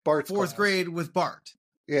in Bart's 4th grade with Bart.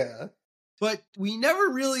 Yeah, but we never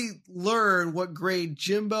really learn what grade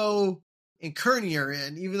Jimbo and Kearney are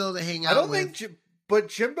in, even though they hang out. But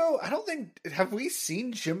Jimbo, I don't think. Have we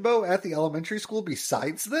seen Jimbo at the elementary school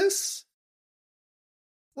besides this?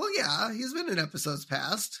 Well, yeah, he's been in episodes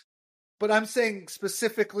past. But I'm saying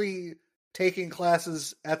specifically taking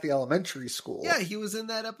classes at the elementary school. Yeah, he was in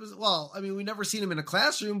that episode. Well, I mean, we never seen him in a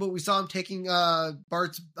classroom, but we saw him taking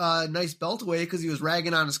Bart's nice belt away because he was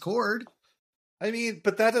ragging on his cord. I mean,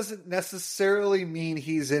 but that doesn't necessarily mean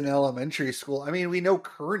he's in elementary school. I mean, we know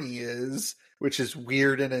Kearney is, which is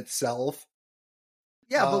weird in itself.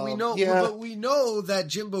 Yeah, but we know that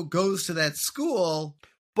Jimbo goes to that school.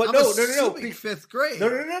 But no. 5th grade.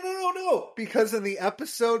 No. Because in the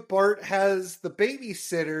episode, Bart has the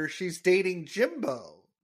babysitter. She's dating Jimbo.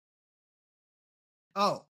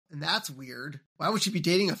 Oh, and that's weird. Why would she be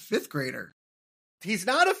dating a 5th grader? He's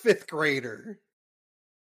not a 5th grader.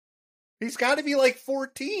 He's got to be like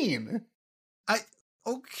 14.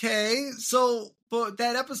 Okay, so, but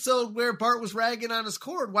that episode where Bart was ragging on his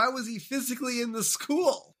cord, why was he physically in the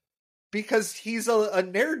school? Because he's a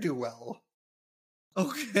ne'er-do-well.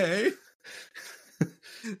 Okay.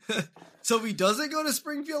 So he doesn't go to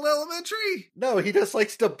Springfield Elementary? No, he just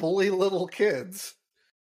likes to bully little kids.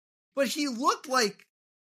 But he looked like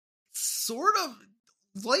sort of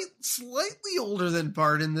slightly older than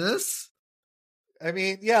Bart in this. I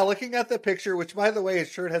mean, yeah, looking at the picture, which by the way, his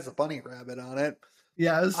shirt has a bunny rabbit on it.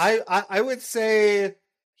 Yes. I would say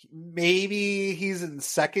maybe he's in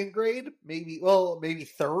 2nd grade, maybe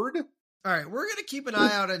 3rd. All right, we're going to keep an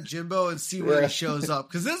eye out on Jimbo and see where he shows up,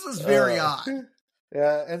 because this is very odd.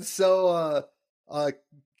 Yeah, and so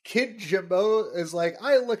Kid Jimbo is like,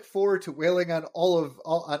 I look forward to wailing on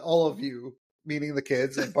all of you, meaning the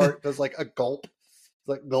kids, and Bart does like a gulp. It's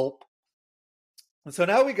like gulp. And so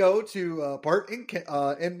now we go to Bart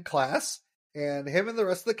in class, and him and the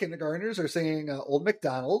rest of the kindergartners are singing Old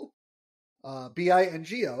MacDonald,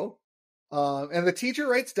 Bingo. And the teacher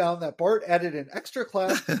writes down that Bart added an extra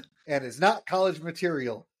class and is not college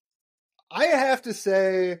material. I have to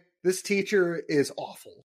say, this teacher is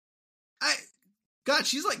awful. God,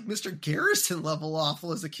 she's like Mr. Garrison level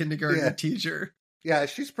awful as a kindergarten teacher. Yeah,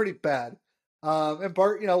 she's pretty bad. And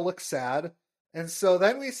Bart, looks sad. And so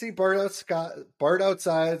then we see Bart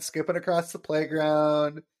outside skipping across the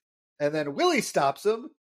playground. And then Willie stops him.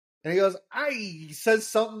 And he goes, he says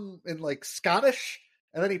something in like Scottish.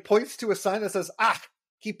 And then he points to a sign that says,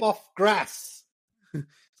 keep off grass.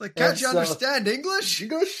 It's like, can't you understand English?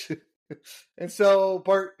 And so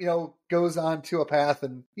Bart, goes on to a path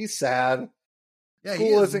and he's sad. Yeah, he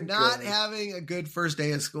is not having a good first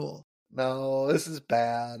day of school. No, this is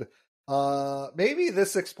bad. Maybe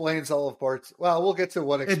this explains all of Bart's... Well, we'll get to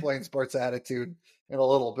what explains Bart's attitude in a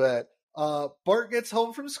little bit. Bart gets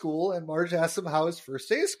home from school and Marge asks him how his first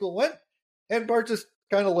day of school went. And Bart just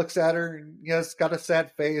kind of looks at her and he's got a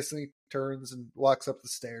sad face and he turns and walks up the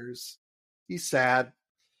stairs. He's sad.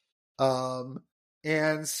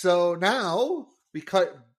 And so now we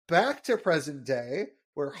cut back to present day,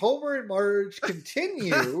 where Homer and Marge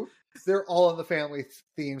continue their All in the Family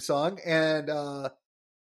theme song, and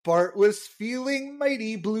Bart was feeling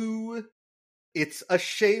mighty blue. It's a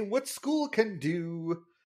shame what school can do.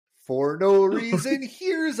 For no reason,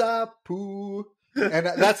 here's Apu. And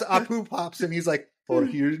that's Apu pops, and he's like, for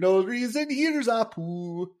here's no reason, here's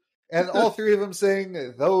Apu. And all three of them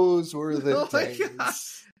sing, those were the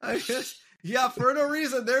days. I guess, yeah, for no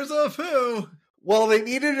reason, there's Apu. Well, they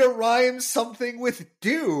needed to rhyme something with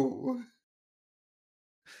do.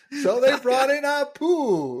 So they brought in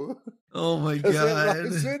Apu. Oh my God. God. It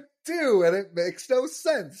rhymes with do, and it makes no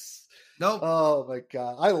sense. Nope. Oh my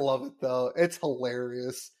God. I love it though. It's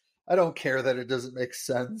hilarious. I don't care that it doesn't make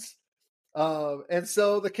sense. And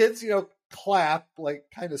so the kids, clap like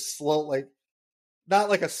kind of slow, like not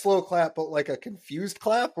like a slow clap, but like a confused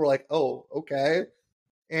clap. We're like, oh, okay.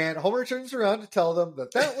 And Homer turns around to tell them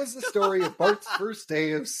that was the story of Bart's first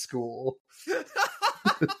day of school.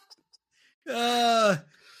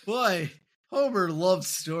 Boy, Homer loves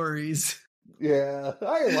stories. Yeah,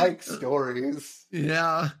 I like stories.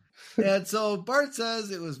 Yeah. And so Bart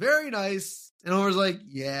says it was very nice. And Homer's like,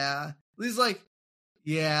 yeah. He's like,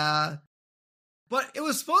 yeah. But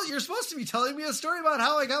you're supposed to be telling me a story about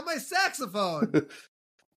how I got my saxophone.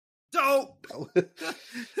 Dope.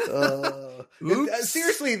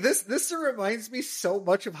 Seriously, this reminds me so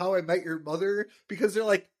much of How I Met Your Mother, because they're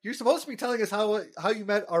like, you're supposed to be telling us how you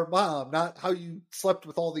met our mom, not how you slept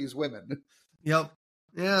with all these women. Yep.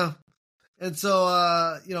 Yeah. And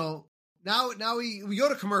so now we go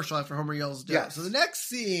to commercial after Homer yells down. Yes. So the next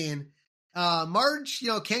scene, Marge,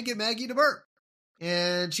 can't get Maggie to burp.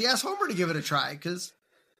 And she asks Homer to give it a try because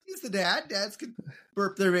he's the dad. Dads can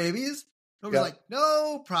burp their babies. Homer's like,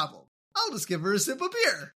 no problem. I'll just give her a sip of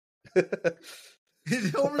beer.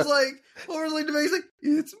 And Homer's like, he's like,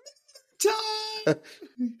 it's time.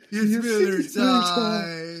 It's Miller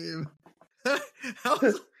time.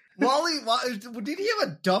 Wally, did he have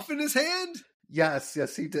a duff in his hand? Yes,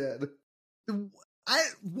 he did.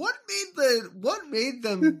 What made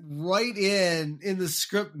them write in the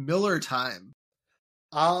script Miller time?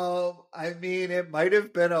 I mean, it might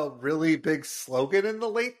have been a really big slogan in the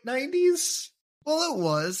late 90s. Well, it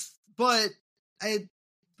was, but I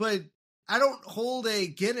don't hold a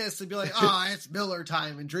Guinness and be like, oh, it's Miller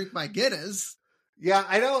time and drink my Guinness. Yeah,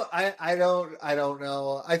 I don't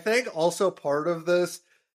know. I think also part of this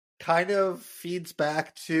kind of feeds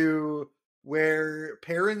back to where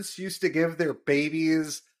parents used to give their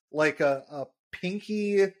babies like a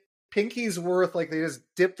pinky's worth, like they just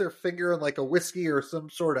dip their finger in like a whiskey or some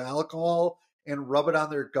sort of alcohol and rub it on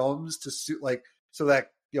their gums to suit, like, so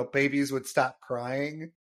that babies would stop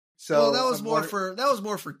crying. So that was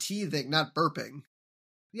more for teething, not burping.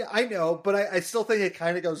 Yeah, I know, but I still think it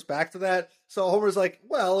kind of goes back to that. So Homer's like,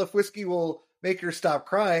 well, if whiskey will make her stop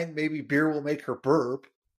crying, maybe beer will make her burp.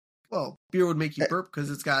 Well, beer would make you burp because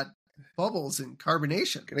it's got bubbles and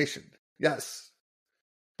carbonation. Yes.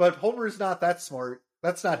 But Homer's not that smart.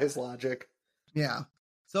 That's not his logic. Yeah.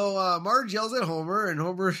 So Marge yells at Homer, and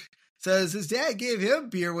Homer says his dad gave him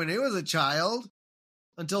beer when he was a child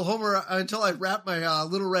until I wrapped my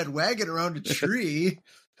little red wagon around a tree.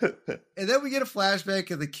 And then we get a flashback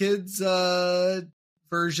of the kids'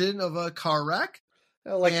 version of a car wreck.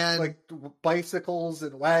 Like bicycles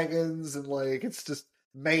and wagons, and like it's just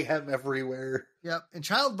mayhem everywhere. Yep. And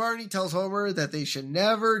Child Barney tells Homer that they should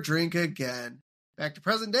never drink again. Back to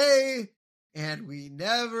present day, and we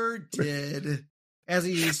never did, as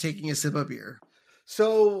he is taking a sip of beer.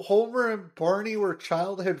 So Homer and Barney were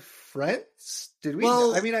childhood friends? Did we?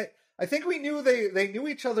 Well, I mean, I think we knew they knew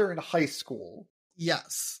each other in high school.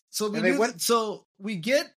 Yes. So we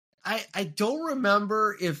get. I don't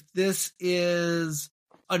remember if this is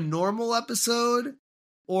a normal episode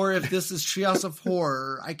or if this is Treehouse of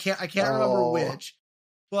Horror. I can't remember which.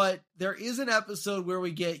 But there is an episode where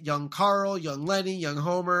we get young Carl, young Lenny, young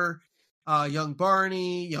Homer, young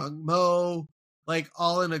Barney, young Moe, like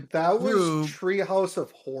all in a group. That was Treehouse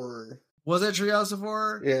of Horror. Was it Treehouse of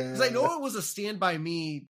Horror? Yeah. Because I know it was a Stand By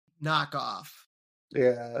Me knockoff.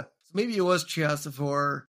 Yeah. So maybe it was Treehouse of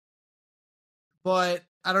Horror. But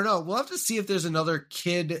I don't know. We'll have to see if there's another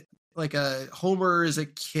kid, like a Homer is a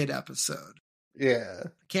kid episode. Yeah. I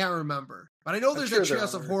can't remember. But I know there's a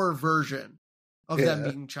Treehouse of Horror version of them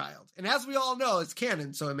being child. And as we all know, it's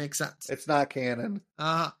canon, so it makes sense. It's not canon.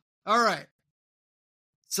 All right.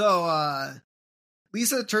 So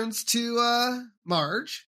Lisa turns to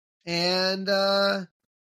Marge, and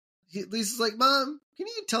Lisa's like, Mom, can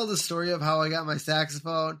you tell the story of how I got my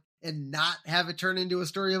saxophone and not have it turn into a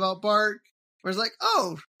story about Bart? Where it's like,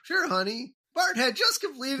 oh, sure, honey. Bart had just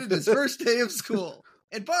completed his first day of school.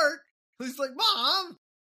 And Bart, who's like, Mom!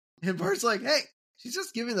 And Bart's like, hey, she's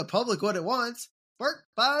just giving the public what it wants. Bart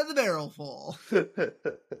by the barrel full.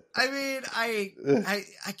 I mean, I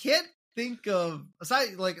can't think of,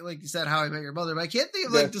 aside, like you said, How I Met Your Mother, but I can't think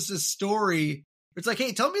of like just a story. It's like,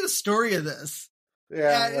 hey, tell me the story of this.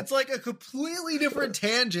 Yeah. And it's like a completely different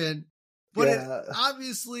tangent, but it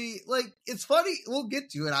obviously, like, it's funny. We'll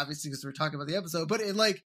get to it, obviously, because we're talking about the episode, but it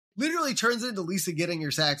like literally turns into Lisa getting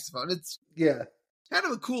your saxophone. It's kind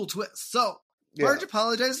of a cool twist. So Marge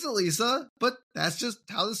apologizes to Lisa, but that's just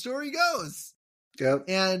how the story goes. Yep.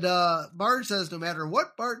 And Marge says no matter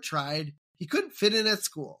what Bart tried, he couldn't fit in at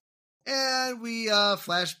school. And we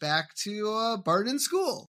flash back to Bart in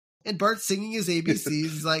school. And Bart's singing his ABCs.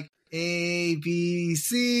 He's like, A, B,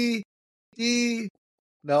 C, D.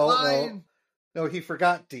 No, he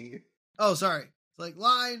forgot D. Oh, sorry. It's like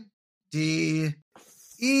line, D,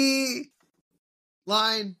 E,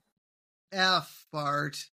 line, F,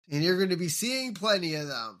 Bart. And you're going to be seeing plenty of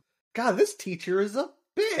them. God, this teacher is a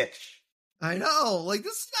bitch. I know. Like,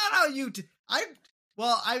 this is not how you...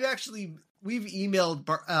 we've emailed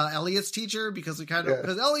Elliot's teacher because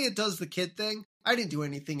because Elliot does the kid thing. I didn't do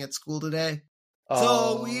anything at school today.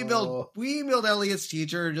 So we emailed Elliot's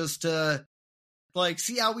teacher just to like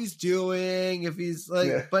see how he's doing, if he's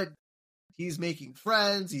like, but he's making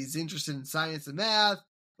friends, he's interested in science and math.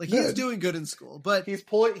 Like he's doing good in school, but he's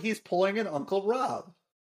pulling an Uncle Rob.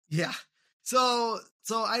 Yeah. So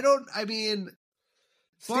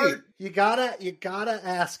Bart, you gotta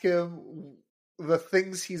ask him the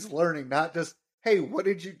things he's learning, not just, hey, what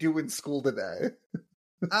did you do in school today?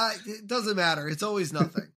 It doesn't matter. It's always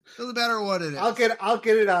nothing. Doesn't matter what it is. I'll get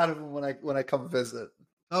it out of him when I come visit.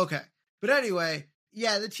 Okay. But anyway,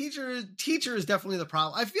 yeah, the teacher is definitely the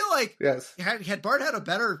problem. I feel like had Bart had a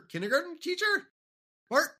better kindergarten teacher,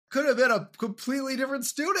 Bart could have been a completely different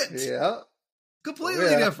student. Yeah.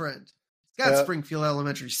 Completely different. God, Springfield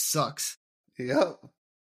Elementary sucks. Yep.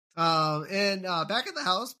 And back at the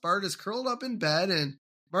house, Bart is curled up in bed, and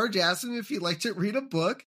Marge asks him if he'd like to read a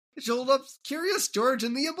book. And she holds up Curious George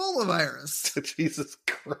and the Ebola virus. Jesus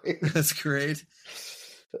Christ. That's great.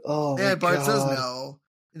 Oh, my And Bart God. says no.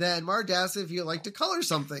 Then Marge asks if he'd like to color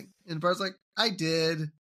something. And Bart's like, I did. And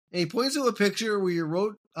he points to a picture where you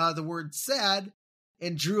wrote the word sad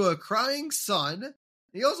and drew a crying son. And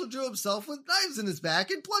he also drew himself with knives in his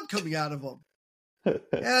back and blood coming out of him.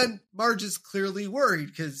 And Marge is clearly worried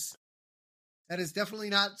because that is definitely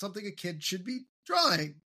not something a kid should be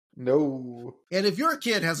drawing. No. And if your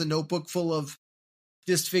kid has a notebook full of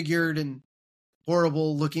disfigured and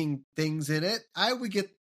horrible looking things in it, I would get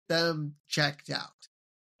them checked out.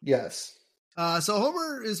 Yes. So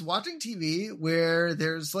Homer is watching TV where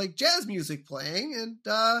there's like jazz music playing,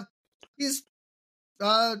 and his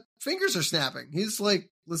fingers are snapping. He's like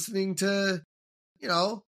listening to,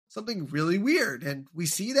 something really weird. And we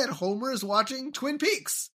see that Homer is watching Twin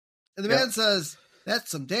Peaks. And the man says,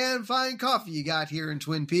 that's some damn fine coffee you got here in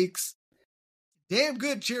Twin Peaks. Damn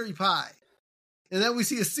good cherry pie. And then we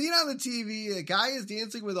see a scene on the TV. A guy is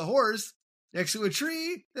dancing with a horse next to a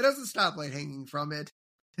tree that has a stoplight hanging from it.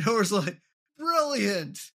 And Homer's like,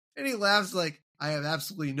 brilliant. And he laughs like, I have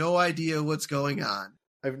absolutely no idea what's going on.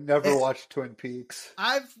 I've never watched Twin Peaks.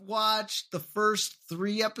 I've watched the first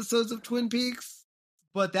 3 episodes of Twin Peaks,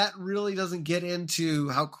 but that really doesn't get into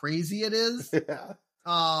how crazy it is. Yeah.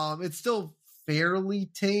 It's still fairly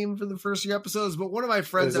tame for the first few episodes, but one of my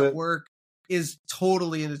friends at work is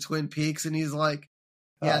totally into Twin Peaks, and he's like,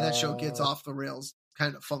 that show gets off the rails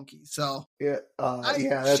kind of funky. So Shay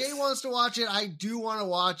wants to watch it. I do want to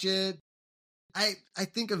watch it. I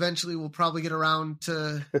think eventually we'll probably get around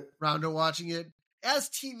to watching it.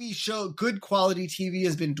 As good quality TV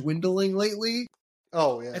has been dwindling lately.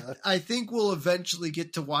 Oh yeah. I think we'll eventually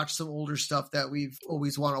get to watch some older stuff that we've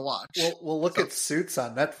always want to watch. We'll look at Suits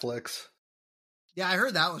on Netflix. Yeah, I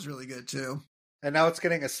heard that was really good too. And now it's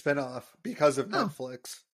getting a spinoff because of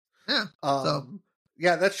Netflix. Yeah.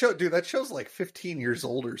 Yeah, that show's like 15 years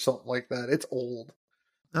old or something like that. It's old.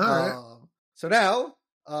 All right. So now,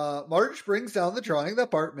 Marge brings down the drawing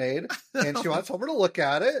that Bart made, and she wants Homer to look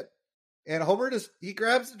at it. And Homer he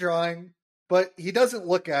grabs the drawing, but he doesn't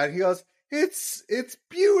look at it. He goes, it's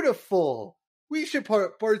beautiful. We should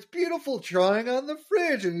put Bart's beautiful drawing on the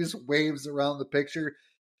fridge. And he just waves around the picture.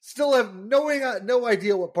 Still have no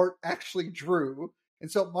idea what Bart actually drew. And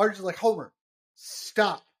so Marge is like, Homer,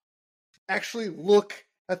 stop. Actually look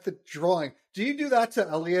at the drawing. Do you do that to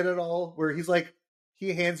Elliot at all? Where he's like,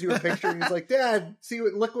 he hands you a picture and he's like, Dad,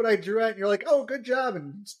 look what I drew at. And you're like, oh, good job.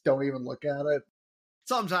 And just don't even look at it.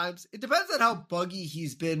 Sometimes. It depends on how buggy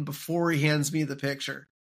he's been before he hands me the picture.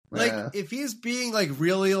 Like, if he's being like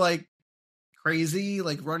really like crazy,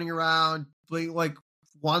 like running around, like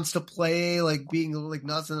wants to play, like being like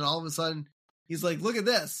nuts, and then all of a sudden he's like, "Look at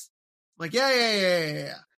this!" I'm like,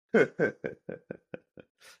 yeah.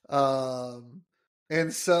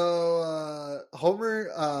 And so Homer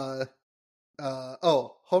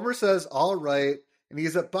says, "All right," and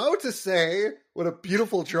he's about to say, "What a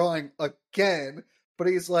beautiful drawing," again, but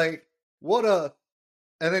he's like, "What a,"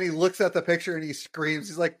 and then he looks at the picture and he screams.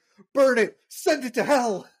 He's like, "Burn it! Send it to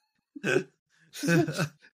hell!"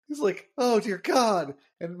 He's like, "Oh dear God!"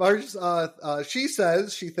 And Marge, she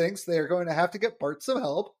says she thinks they are going to have to get Bart some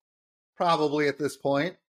help, probably at this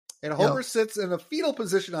point. And Homer sits in a fetal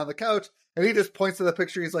position on the couch, and he just points to the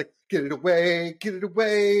picture. He's like, get it away,"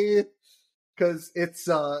 because it's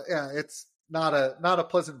it's not a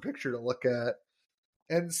pleasant picture to look at.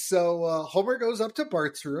 And so Homer goes up to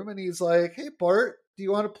Bart's room, and he's like, "Hey Bart, do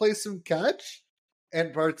you want to play some catch?"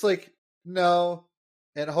 And Bart's like, "No."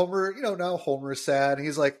 And Homer, now Homer's sad.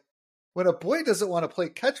 He's like, "When a boy doesn't want to play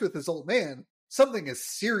catch with his old man, something is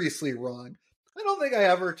seriously wrong." I don't think I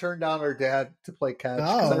ever turned down our dad to play catch,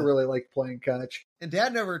 because I really like playing catch. And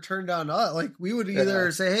Dad never turned down us. Like, we would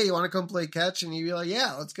either say, "Hey, you want to come play catch?" And he'd be like,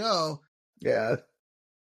 "Yeah, let's go." Yeah.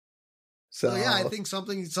 So yeah, I think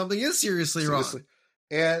something is seriously wrong.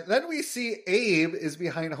 And then we see Abe is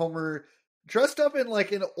behind Homer, dressed up in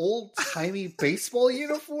like an old-timey baseball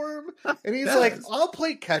uniform. And he's like, "I'll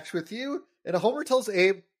play catch with you." And Homer tells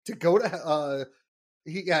Abe to go to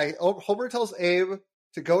Homer tells Abe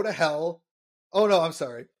to go to hell. Oh no, I'm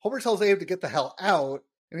sorry. Homer tells Abe to get the hell out,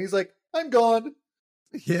 and he's like, "I'm gone."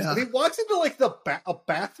 Yeah. And he walks into like a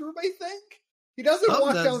bathroom, I think. He doesn't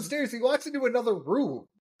walk downstairs. He walks into another room.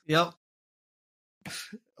 Yep.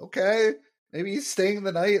 Okay. Maybe he's staying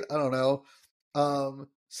the night. I don't know.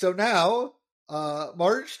 So now,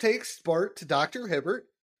 Marge takes Bart to Dr. Hibbert,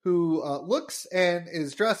 who looks and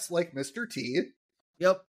is dressed like Mr. T.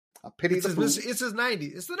 Yep. It's his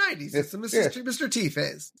 90s. It's the 90s. It's the Mr. T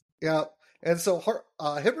phase. Yeah. And so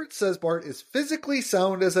Hibbert says Bart is physically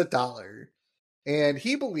sound as a dollar. And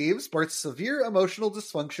he believes Bart's severe emotional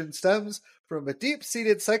dysfunction stems from a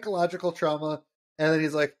deep-seated psychological trauma. And then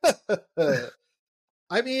he's like,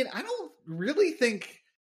 I mean, I don't really think...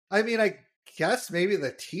 I mean, I guess maybe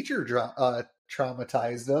the teacher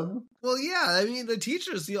traumatized him. Well, yeah. I mean, the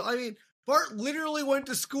teachers... Bart literally went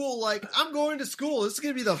to school like, "I'm going to school. This is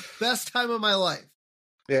going to be the best time of my life."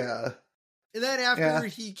 Yeah. And then after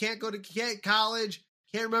he can't go to college,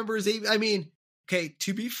 can't remember his ABC. I mean, okay,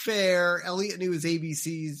 to be fair, Elliot knew his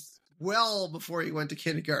ABCs well before he went to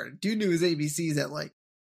kindergarten. Dude knew his ABCs at like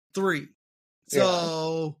 3.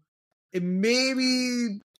 So it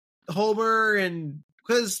maybe Homer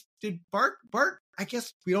because did Bart, I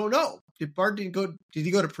guess we don't know. Did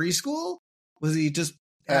he go to preschool? Was he just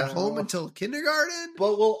at home until kindergarten?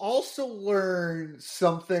 But we'll also learn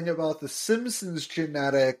something about the Simpsons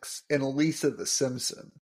genetics and Lisa the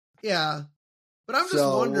Simpson. Yeah. But I'm just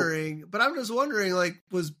wondering, like,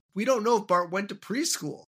 we don't know if Bart went to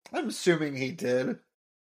preschool. I'm assuming he did. I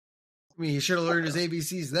mean, he should have learned his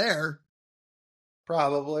ABCs there.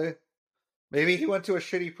 Probably. Maybe he went to a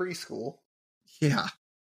shitty preschool. Yeah.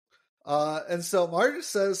 And so Marge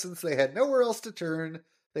says since they had nowhere else to turn,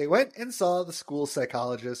 they went and saw the school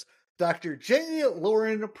psychologist, Dr. J.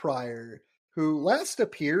 Lauren Pryor, who last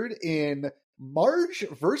appeared in Marge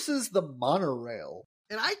versus the Monorail.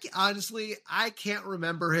 And I can't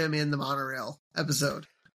remember him in the Monorail episode.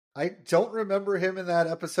 I don't remember him in that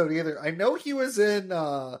episode either. I know he was in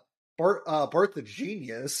Bart the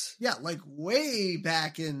Genius. Yeah, like way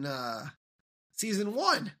back in season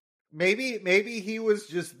 1. Maybe he was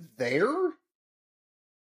just there.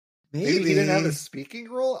 Maybe he didn't have a speaking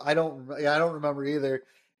role. I don't remember either.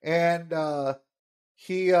 And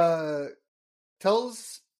he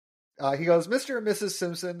tells he goes, "Mr. and Mrs.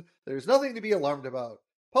 Simpson, there's nothing to be alarmed about.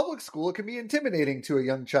 Public school can be intimidating to a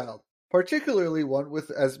young child, particularly one with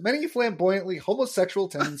as many flamboyantly homosexual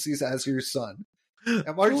tendencies as your son."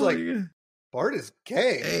 And Marge's like, "Bart is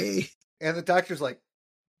gay." Hey. And the doctor's like,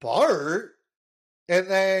 "Bart?" And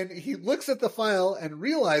then he looks at the file and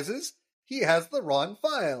realizes he has the wrong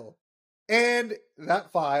file. And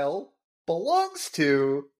that file belongs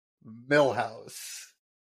to Milhouse.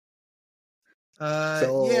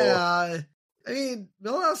 Yeah. I mean,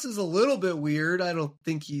 Milhouse is a little bit weird. I don't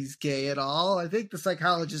think he's gay at all. I think the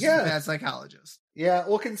psychologist is a bad psychologist. Yeah,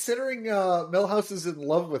 well, considering Milhouse is in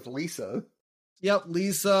love with Lisa. Yep,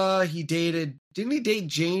 Lisa. Didn't he date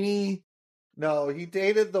Janie? No, he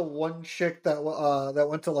dated the one chick that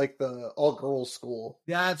went to like the all-girls school.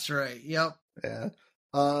 That's right. Yep. Yeah.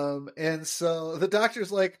 And so the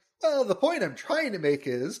doctor's like, "Well, the point I'm trying to make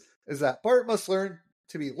is that Bart must learn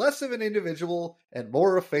to be less of an individual and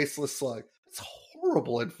more a faceless slug. That's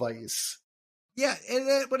horrible advice. Yeah,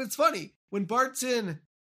 but it's funny. When Bart's in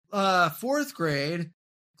 4th grade,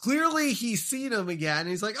 clearly he's seen him again. And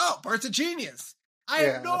he's like, oh, Bart's a genius. I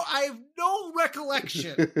have no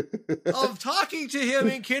recollection of talking to him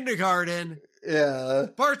in kindergarten. Yeah.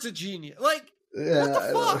 Bart's a genius. Like, what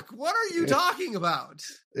the fuck? What are you talking about?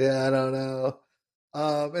 Yeah, I don't know.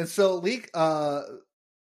 And so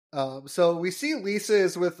so we see Lisa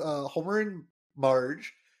is with Homer and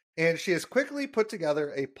Marge, and she has quickly put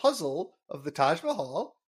together a puzzle of the Taj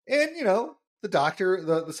Mahal. And, the doctor,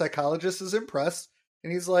 the psychologist is impressed.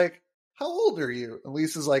 And he's like, how old are you? And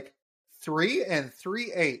Lisa's like, 3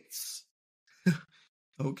 3/8.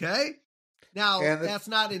 Okay. Now, that's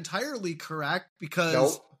not entirely correct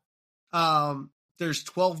because there's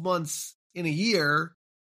 12 months in a year.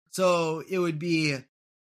 So it would be,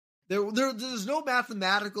 there's no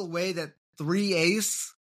mathematical way that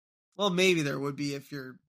 3/8. Well, maybe there would be if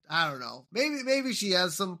you're, I don't know. Maybe she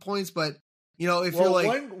has some points, but if you're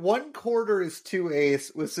like 1/4 is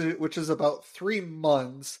 2/8, which is about 3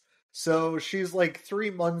 months. So she's like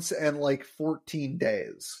 3 months and like 14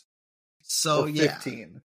 days. So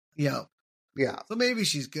 15. Yeah. Yeah. So maybe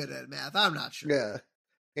she's good at math. I'm not sure. Yeah.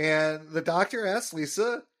 And the doctor asks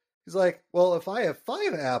Lisa, he's like, well, if I have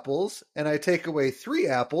 5 apples and I take away 3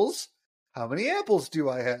 apples, how many apples do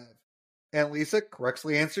I have? And Lisa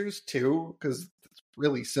correctly answers 2 because it's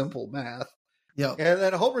really simple math. Yeah. And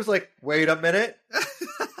then Homer's like, wait a minute.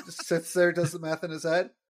 Just sits there, does the math in his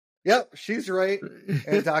head. Yep, she's right.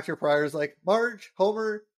 And Dr. Pryor's like, Marge,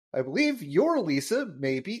 Homer, I believe your Lisa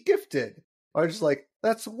may be gifted. Marge's like,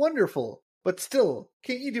 that's wonderful. But still,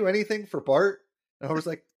 can't you do anything for Bart? And Homer's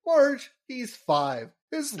like, Marge, he's 5.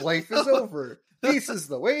 His life is over. Peace is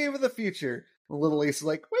the wave of the future. And little Lisa's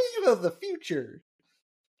like, wave of the future.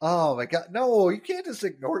 Oh my God. No, you can't just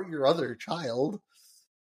ignore your other child.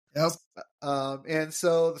 Yep. And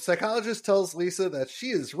so the psychologist tells Lisa that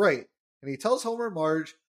she is right. And he tells Homer and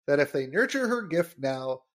Marge that if they nurture her gift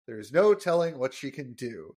now, there's no telling what she can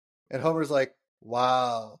do. And Homer's like,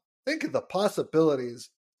 wow, think of the possibilities.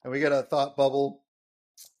 And we get a thought bubble.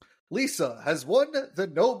 Lisa has won the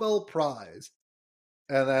Nobel Prize.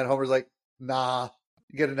 And then Homer's like, nah.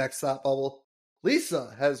 You get a next thought bubble.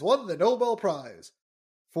 Lisa has won the Nobel Prize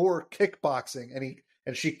for kickboxing.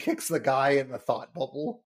 And she kicks the guy in the thought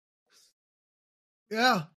bubble.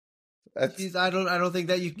 Yeah. I don't think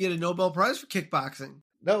that you can get a Nobel Prize for kickboxing.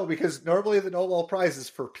 No, because normally the Nobel Prize is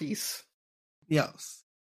for peace. Yes.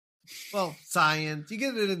 Well, science. You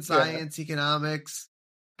get it in science, economics.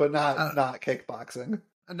 But not kickboxing.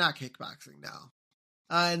 Not kickboxing, no.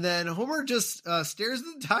 And then Homer just stares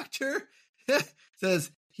at the doctor,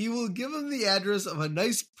 says he will give him the address of a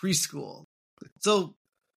nice preschool. So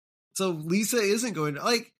Lisa isn't going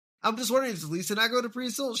to, I'm just wondering, does Lisa not go to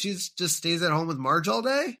preschool? She just stays at home with Marge all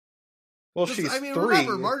day? Well, she's 3.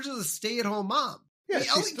 Remember, Marge is a stay-at-home mom. Yeah,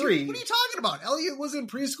 she's 3. What are you talking about? Elliot was in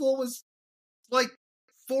preschool, was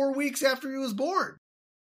 4 weeks after he was born.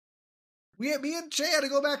 Me and Shay had to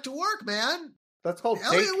go back to work, man. That's called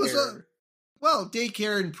Elliot daycare.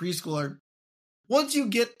 Daycare and preschool are, once you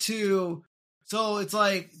get to, so it's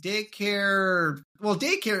like daycare,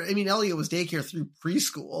 Elliot was daycare through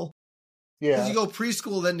preschool. Yeah. Because you go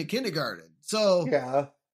preschool then to kindergarten. So, yeah.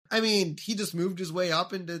 He just moved his way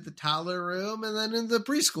up into the toddler room and then into the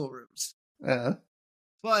preschool rooms. Yeah.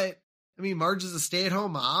 But, Marge is a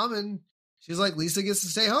stay-at-home mom, and she's like, Lisa gets to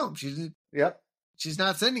stay home. She's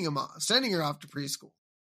not sending her off to preschool.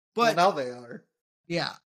 But now they are.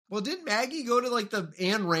 Yeah. Well, didn't Maggie go to the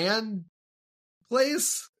Ayn Rand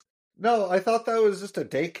place? No, I thought that was just a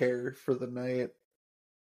daycare for the night.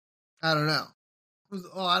 I don't know.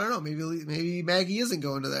 I don't know. Maybe Maggie isn't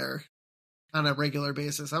going to there on a regular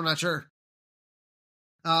basis. I'm not sure.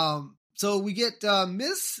 So we get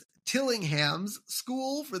Miss Tillingham's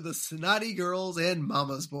School for the Snotty Girls and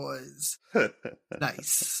Mama's Boys.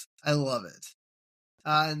 Nice. I love it.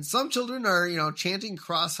 And some children are, chanting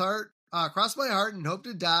cross my heart and hope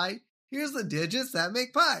to die. Here's the digits that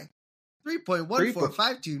make pi.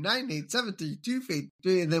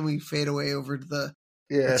 3.145298732. And then we fade away over to the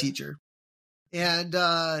teacher. And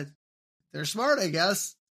they're smart, I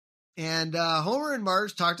guess. And Homer and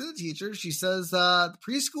Marge talk to the teacher. She says the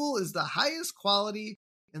preschool is the highest quality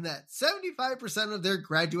and that 75% of their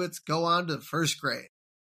graduates go on to first grade.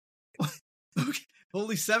 Okay.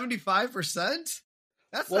 Only 75%?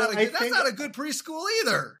 That's not a good preschool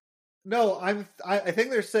either. No, I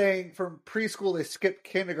think they're saying from preschool they skip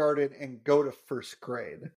kindergarten and go to first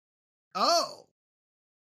grade. Oh.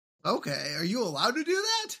 Okay. Are you allowed to do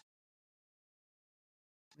that?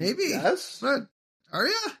 Maybe. Yes. But Are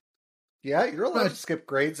you? Yeah, you're allowed But- to skip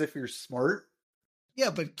grades if you're smart.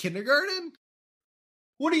 Yeah, but kindergarten?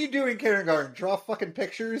 What do you do in kindergarten? Draw fucking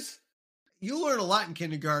pictures? You learn a lot in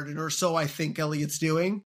kindergarten, or so I think Elliot's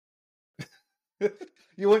doing.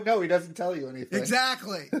 You wouldn't know. He doesn't tell you anything.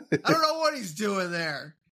 Exactly. I don't know what he's doing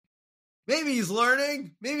there. Maybe he's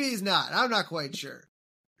learning. Maybe he's not. I'm not quite sure.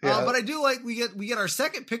 Yeah. But I do like we get our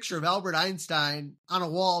second picture of Albert Einstein on a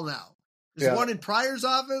wall now. There's one in Pryor's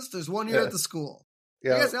office. There's one here at the school.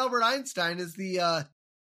 Yeah. I guess Albert Einstein is the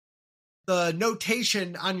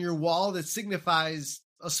notation on your wall that signifies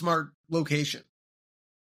a smart location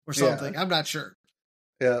or something. I'm not sure.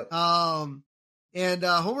 Yeah. And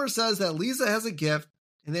Homer says that Lisa has a gift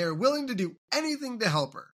and they are willing to do anything to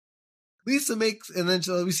help her. Lisa makes, and then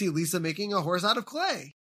we see Lisa making a horse out of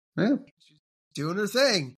clay. Yeah. She's doing her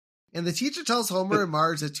thing. And the teacher tells Homer and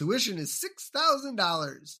Marge that tuition is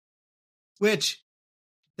 $6,000, which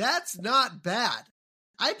that's not bad.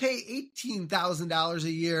 I pay $18,000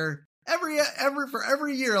 a year for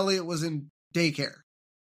every year Elliot was in daycare.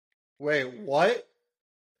 Wait, what?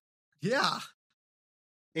 Yeah.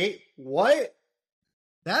 What?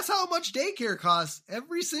 That's how much daycare costs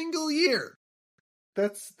every single year.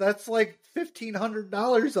 That's like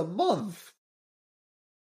 $1,500 a month.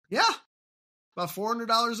 Yeah. About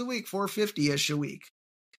 $400 a week, $450-ish a week.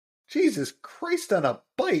 Jesus Christ, on a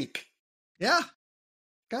bike. Yeah.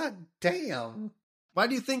 God damn. Why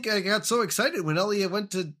do you think I got so excited when Elliot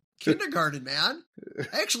went to kindergarten, man?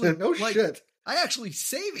 I actually shit. I actually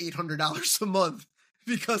save $800 a month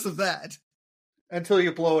because of that. Until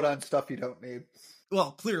you blow it on stuff you don't need.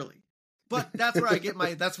 Well, clearly. But that's where I get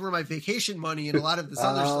that's where my vacation money and a lot of this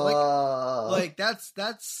other stuff. Like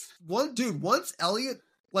that's one dude. Once Elliot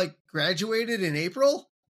graduated in April,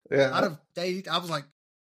 I was like,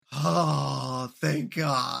 oh, thank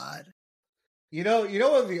God. You know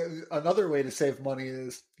what another way to save money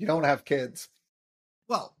is? You don't have kids.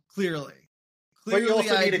 Well, clearly. But you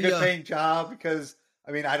also need a good paying job because,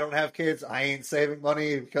 I mean, I don't have kids. I ain't saving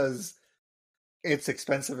money because it's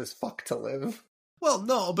expensive as fuck to live. Well,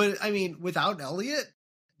 no, but I mean, without Elliot,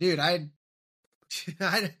 dude, I guess if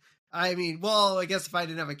I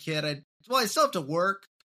didn't have a kid, I still have to work,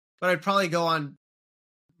 but I'd probably go on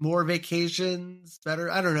more vacations,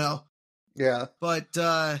 better. I don't know. Yeah. But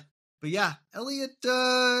yeah, Elliot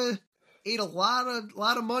ate a lot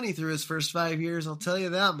of money through his first 5 years. I'll tell you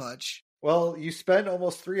that much. Well, you spend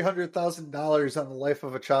almost $300,000 on the life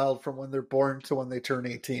of a child from when they're born to when they turn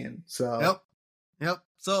 18. So. Yep.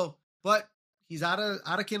 So, but he's out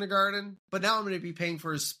of kindergarten. But now I'm going to be paying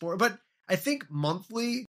for his sport. But I think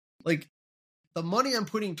monthly, like the money I'm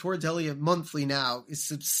putting towards Elliot monthly now is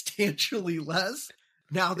substantially less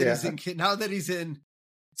now that he's in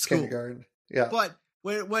school. Kindergarten. Yeah. But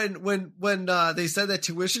when they said that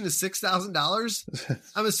tuition is $6,000,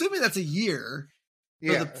 I'm assuming that's a year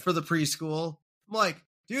for the preschool. I'm like,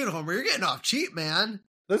 dude, Homer, you're getting off cheap, man.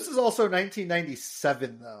 This is also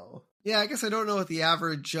 1997, though. Yeah, I guess I don't know what the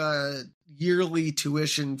average yearly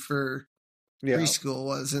tuition for preschool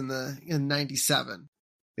was in 97.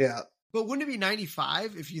 Yeah. But wouldn't it be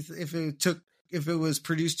 95 if it was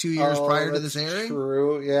produced 2 years prior to this airing?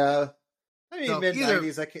 True, yeah. I mean,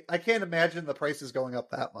 mid-90s, I can't imagine the prices going up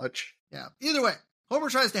that much. Yeah. Either way, Homer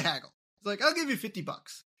tries to haggle. He's like, I'll give you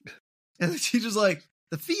 $50. And the teacher's like,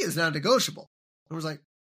 the fee is non-negotiable. Homer's like,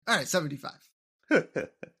 all right, 75.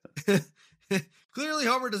 Clearly,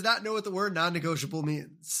 Homer does not know what the word non-negotiable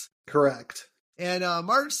means. Correct. And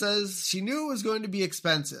Marge says she knew it was going to be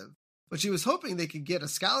expensive, but she was hoping they could get a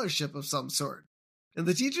scholarship of some sort. And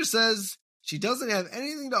the teacher says she doesn't have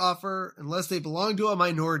anything to offer unless they belong to a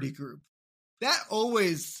minority group. That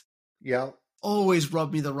always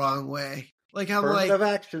rubbed me the wrong way. Like, I'm affirmative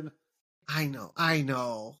action. I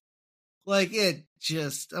know. Like,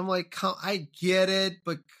 I'm like, I get it,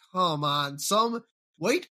 but come on. Some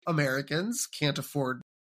white Americans can't afford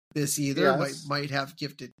this either. Yes. Might have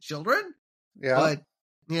gifted children. Yeah. But,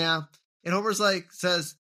 yeah. And Homer's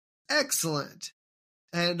says, excellent.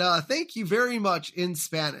 And thank you very much in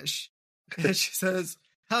Spanish. And she says,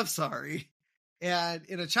 I'm sorry. And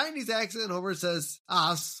in a Chinese accent, Homer says,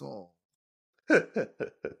 asshole.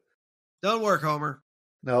 Don't work, Homer.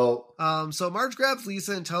 No. So Marge grabs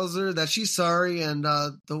Lisa and tells her that she's sorry, and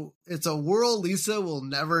it's a world Lisa will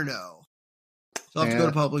never know. She'll have to go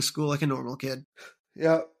to public school like a normal kid.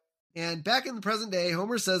 Yeah. And back in the present day,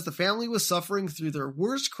 Homer says the family was suffering through their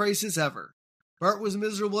worst crisis ever. Bart was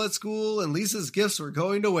miserable at school, and Lisa's gifts were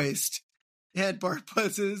going to waste. And Bart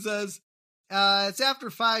puts it and says, it's after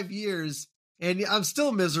 5 years, and I'm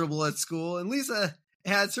still miserable at school, and Lisa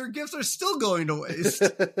adds her gifts are still going to waste.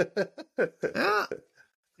 Yeah.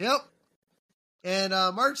 Yep.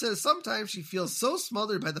 And Marge says sometimes she feels so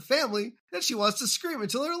smothered by the family that she wants to scream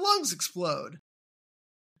until her lungs explode.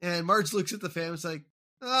 And Marge looks at the family and is like,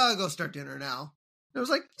 oh, I'll go start dinner now. And I was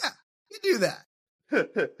like, yeah, you do that.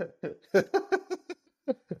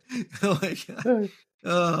 Oh my God.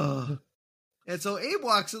 Oh. And so Abe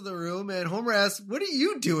walks in the room and Homer asks, what are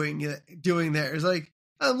you doing there? He's like,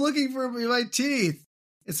 I'm looking for my teeth.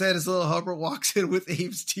 Instead, his little Homer walks in with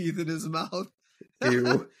Abe's teeth in his mouth.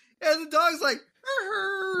 Ew. And the dog's like,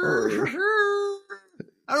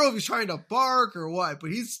 I don't know if he's trying to bark or what,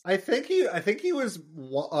 but I think he was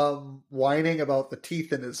whining about the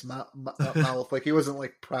teeth in his mouth. Like he wasn't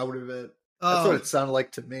like proud of it. That's what it sounded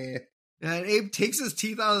like to me. And Abe takes his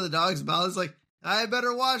teeth out of the dog's mouth. He's like, I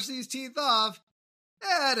better wash these teeth off.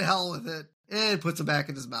 To hell with it. And puts them back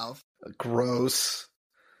in his mouth. Gross.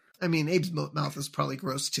 I mean, Abe's mouth is probably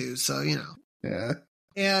gross too, so you know. Yeah.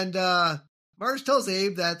 And Marge tells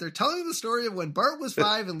Abe that they're telling the story of when Bart was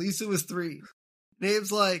 5 and Lisa was 3. And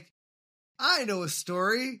Abe's like, I know a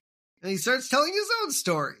story. And he starts telling his own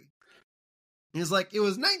story. He's like, it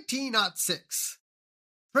was 1906.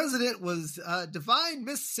 President was divine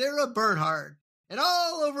Miss Sarah Bernhardt. And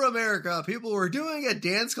all over America, people were doing a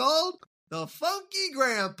dance called the Funky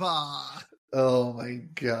Grandpa. Oh my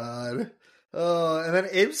God. And then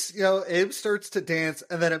Abe starts to dance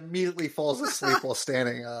and then immediately falls asleep while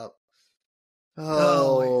standing up.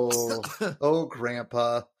 Oh,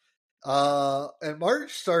 Grandpa. And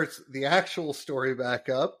Marge starts the actual story back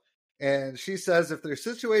up, and she says if their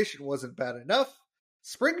situation wasn't bad enough,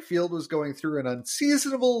 Springfield was going through an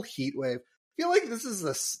unseasonable heat wave. I feel like this is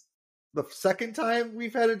the second time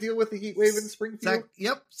we've had to deal with the heat wave in Springfield.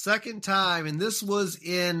 Second time, and this was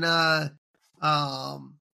in Bart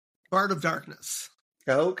of Darkness.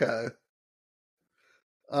 Okay.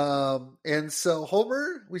 And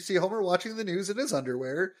so we see Homer watching the news in his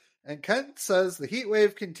underwear, and Kent says the heat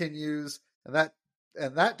wave continues, and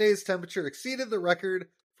that day's temperature exceeded the record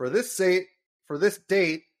for this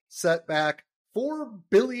date set back 4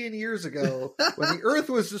 billion years ago when the Earth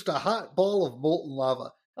was just a hot ball of molten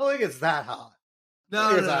lava. I don't think it's that hot.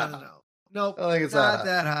 No. Nope, I don't think it's not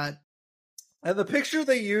that hot. And the picture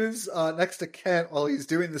they use next to Kent while he's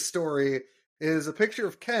doing the story is a picture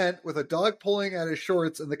of Kent with a dog pulling at his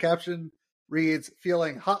shorts, and the caption reads,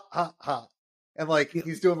 feeling hot, hot, hot. And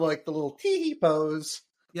he's doing the little tee-hee pose.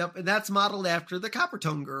 Yep, and that's modeled after the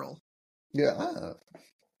Coppertone Girl. Yeah.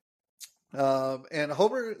 And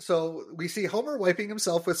Homer, so we see Homer wiping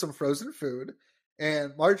himself with some frozen food,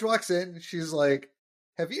 and Marge walks in, and she's like,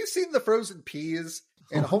 have you seen the frozen peas?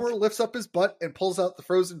 And Homer lifts up his butt and pulls out the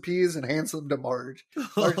frozen peas and hands them to Marge.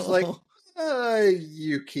 Marge's like,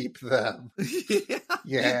 you keep them.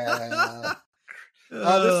 Yeah. This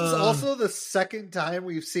is also the second time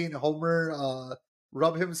we've seen Homer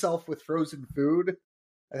rub himself with frozen food.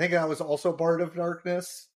 I think that was also Bart of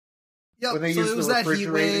Darkness. Yep, when they used it was that heat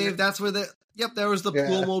wave. That's where there was the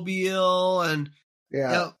pool mobile, and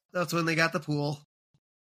that's when they got the pool.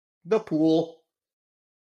 The pool.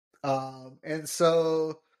 And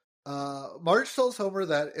so Marge tells Homer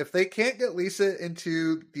that if they can't get Lisa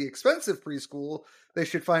into the expensive preschool, they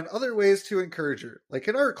should find other ways to encourage her, like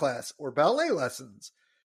an art class or ballet lessons.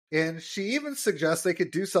 And she even suggests they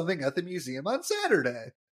could do something at the museum on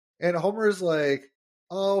Saturday. And Homer's like,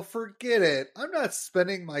 oh, forget it. I'm not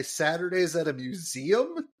spending my Saturdays at a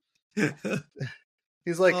museum.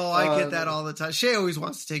 He's like, oh, I get that all the time. Shay always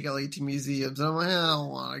wants to take Ellie to museums. And I'm like, I don't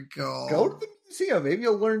want to go. Go to the museum. Maybe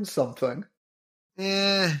you'll learn something.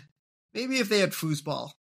 Maybe if they had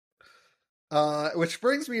foosball. Which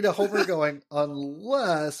brings me to Homer going,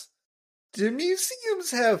 unless, do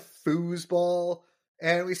museums have foosball?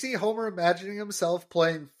 And we see Homer imagining himself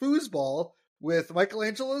playing foosball with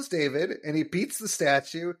Michelangelo's David, and he beats the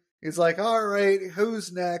statue. He's like, all right,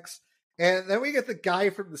 who's next? And then we get the guy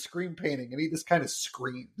from the screen painting, and he just kind of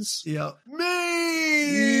screams. Yeah.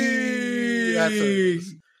 Me! That's what it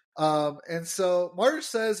is. And so Marge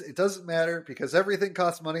says it doesn't matter because everything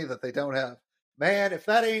costs money that they don't have. Man, if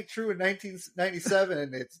that ain't true in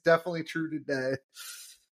 1997, it's definitely true today.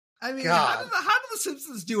 I mean, how do the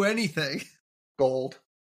Simpsons do anything? Gold.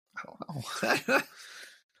 I don't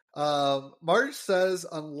know. Marge says,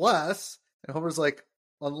 unless, and Homer's like,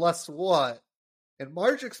 unless what? And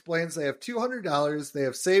Marge explains they have $200 they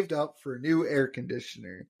have saved up for a new air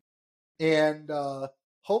conditioner. And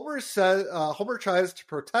Homer tries to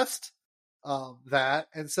protest that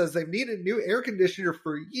and says they've needed a new air conditioner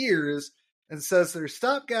for years, and says their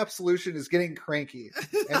stopgap solution is getting cranky.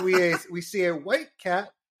 And we see a white cat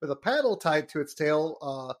with a paddle tied to its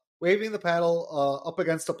tail, waving the paddle up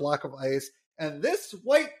against a block of ice. And this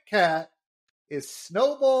white cat is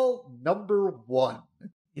Snowball number 1.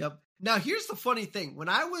 Yep. Now, here's the funny thing. When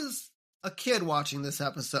I was a kid watching this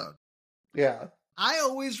episode, Yeah. I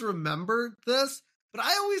always remembered this, but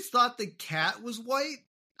I always thought the cat was white.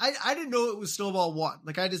 I didn't know it was Snowball 1.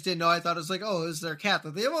 Like, I just didn't know. I thought it was like, oh, this is their cat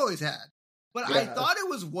that they've always had. But I thought it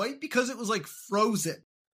was white because it was, like, frozen.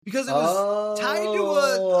 Because it was tied to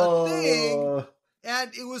a thing,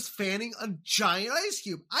 and it was fanning a giant ice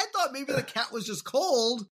cube. I thought maybe the cat was just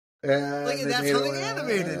cold. And that's how they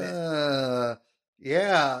animated it.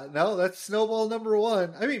 Yeah, no, that's Snowball number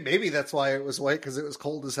 1. I mean, maybe that's why it was white, because it was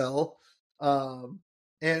cold as hell.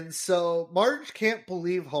 And so Marge can't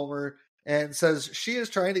believe Homer and says she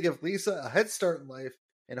is trying to give Lisa a head start in life,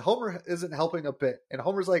 and Homer isn't helping a bit. And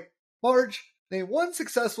Homer's like, Marge, name one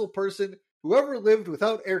successful person who ever lived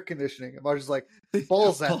without air conditioning. And Marge is like,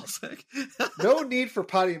 Balzac. No need for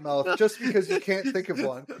potty mouth just because you can't think of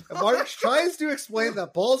one. And Marge tries to explain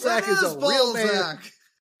that Balzac is a real name.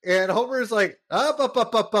 And Homer's like, And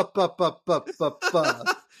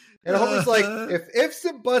Homer's like, if ifs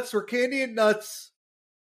and buts were candy and nuts,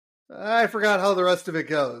 I forgot how the rest of it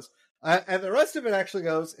goes. And the rest of it actually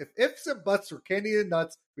goes, if ifs and buts were candy and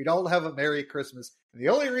nuts, we'd all have a Merry Christmas. And the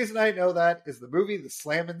only reason I know that is the movie The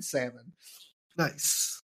Slammin' Salmon.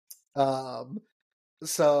 Nice.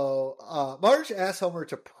 So Marge asks Homer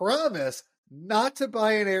to promise not to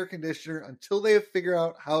buy an air conditioner until they have figured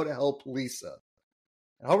out how to help Lisa.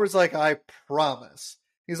 And Homer's like, I promise.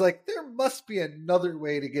 He's like, there must be another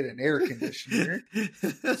way to get an air conditioner.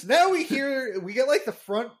 So now we get like the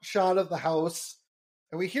front shot of the house,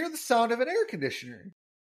 and we hear the sound of an air conditioner.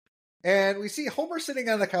 And we see Homer sitting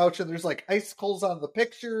on the couch, and there's like icicles on the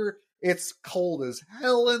picture. It's cold as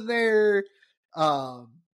hell in there.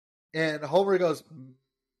 And Homer goes,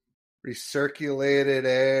 recirculated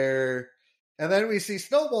air. And then we see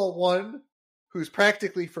Snowball 1, who's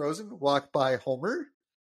practically frozen, walk by Homer.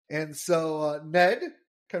 And so Ned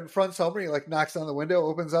confronts Homer. He like knocks on the window,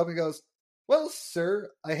 opens up, and goes, well, sir,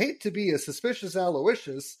 I hate to be a suspicious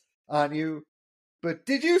Aloysius on you, but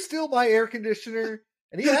did you steal my air conditioner?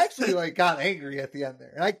 And he actually like got angry at the end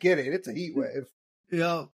there. And I get it. It's a heat wave.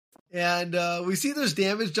 Yeah. And we see there's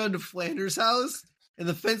damage done to Flanders' house, and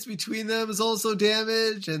the fence between them is also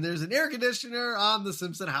damaged, and there's an air conditioner on the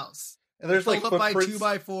Simpson house. And there's like up by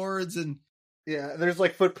 2x4s, and yeah, there's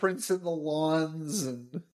like footprints in the lawns,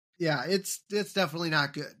 and yeah, it's definitely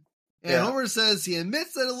not good. And Homer says he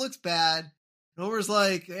admits that it looks bad. And Homer's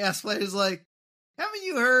like, asks Flanders like, haven't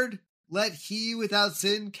you heard? Let he without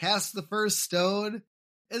sin cast the first stone.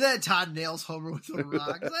 And then Todd nails Homer with a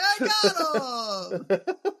rock. He's like, I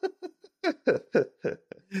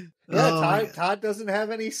got him! Todd doesn't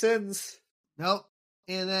have any sins. Nope.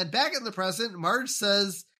 And then back in the present, Marge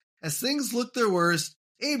says, as things look their worst,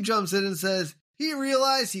 Abe jumps in and says he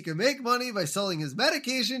realized he could make money by selling his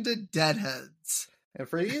medication to deadheads. And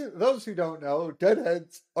for those who don't know,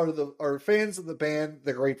 deadheads are fans of the band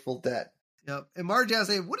The Grateful Dead. Yep. And Marge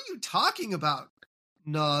asks, what are you talking about?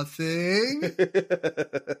 Nothing. Because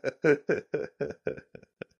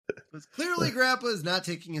clearly Grandpa is not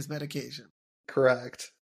taking his medication.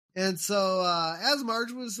 Correct. And so, as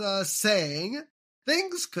Marge was saying,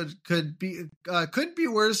 things could be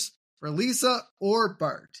worse for Lisa or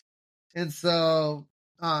Bart. And so,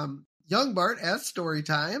 young Bart at story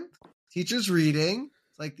time, teacher's reading.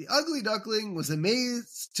 It's like the ugly duckling was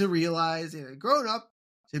amazed to realize it had grown up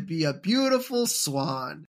to be a beautiful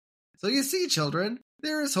swan. So you see, children,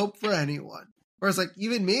 there is hope for anyone. Or it's like,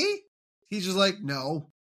 even me? Teacher's like, no.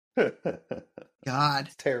 God.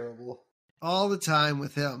 It's terrible. All the time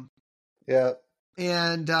with him. Yeah.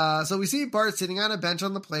 And so we see Bart sitting on a bench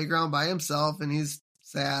on the playground by himself, and he's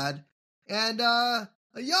sad. And a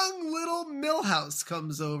young little Milhouse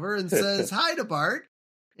comes over and says hi to Bart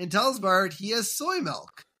and tells Bart he has soy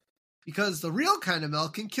milk because the real kind of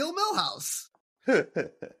milk can kill Milhouse.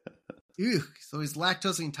 Ew, so he's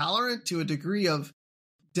lactose intolerant to a degree of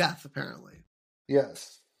death, apparently.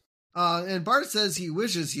 Yes. And Bart says he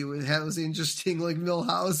wishes he would have was interesting like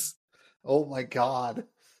Milhouse. Oh my God.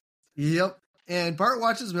 Yep. And Bart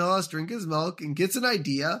watches Milhouse drink his milk and gets an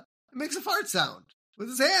idea and makes a fart sound with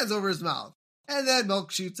his hands over his mouth. And then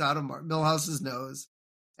milk shoots out of Milhouse's nose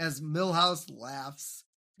as Milhouse laughs.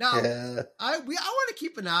 Now, I want to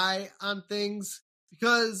keep an eye on things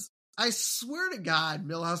because I swear to God,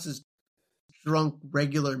 Milhouse has drunk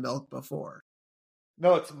regular milk before.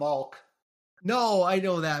 No, it's milk. No, I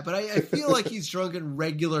know that, but I feel like he's drunken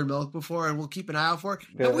regular milk before, and we'll keep an eye out for it.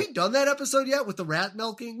 Yeah. Have we done that episode yet with the rat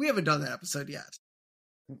milking? We haven't done that episode yet.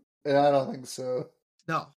 Yeah, I don't think so.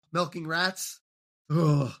 No, milking rats.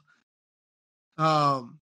 Ugh.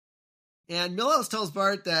 And Milhouse tells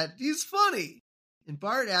Bart that he's funny And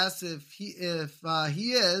Bart asks if he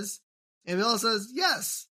is, and Mel says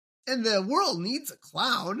yes. And the world needs a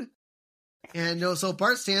clown. And so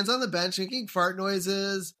Bart stands on the bench making fart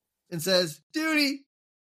noises and says, "Duty,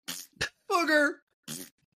 booger."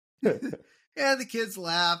 And the kids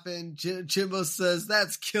laugh, and Jimbo says,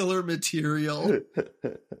 "That's killer material."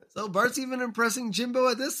 So Bart's even impressing Jimbo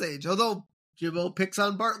at this age, although Jimbo picks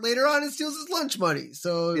on Bart later on and steals his lunch money.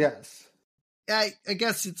 So yes. I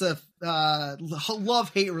guess it's a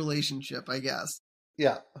love-hate relationship, I guess.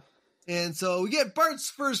 Yeah. And so we get Bart's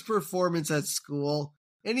first performance at school,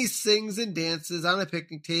 and he sings and dances on a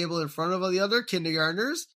picnic table in front of all the other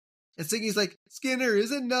kindergartners. And Siggy's like, "Skinner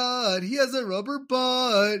is a nut. He has a rubber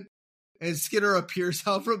butt." And Skinner appears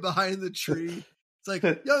out from behind the tree. It's like,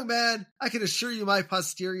 "Young man, I can assure you my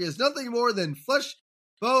posterior is nothing more than flesh,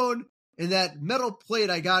 bone, and that metal plate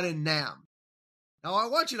I got in Nam. Now I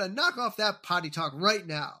want you to knock off that potty talk right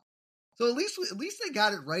now." So at least they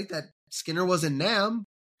got it right that Skinner was in Nam.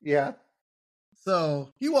 Yeah.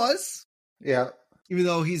 So he was. Yeah. Even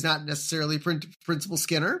though he's not necessarily Principal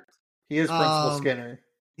Skinner. He is Principal Skinner.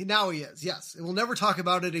 Now he is, yes. And we'll never talk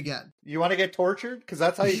about it again. You want to get tortured? Because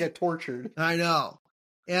that's how you get tortured. I know.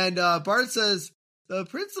 And Bart says, "The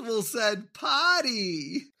principal said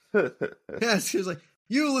potty." Yes, he was like,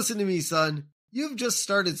 "You listen to me, son. You've just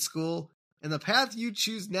started school, and the path you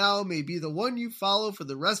choose now may be the one you follow for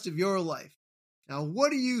the rest of your life. Now, what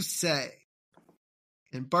do you say?"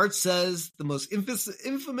 And Bart says the most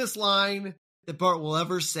infamous line that Bart will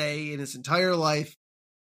ever say in his entire life: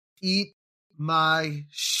 "Eat my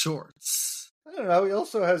shorts." I don't know. He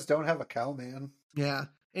also has "Don't Have a Cow, Man." Yeah.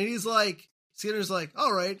 And he's like, Skinner's like,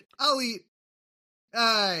 "All right, I'll eat.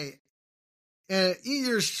 And eat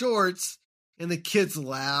your shorts." And the kids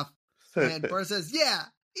laugh. And Bart says, "Yeah,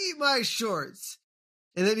 eat my shorts."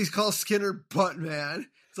 And then he calls Skinner Butt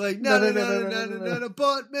Man. It's like, no,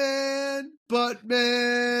 Butt Man, Butt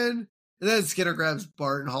Man. And then Skinner grabs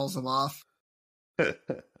Bart and hauls him off.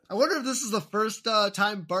 I wonder if this is the first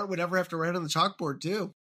time Bart would ever have to write on the chalkboard,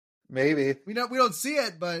 too. Maybe. We don't see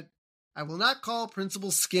it, but I will not call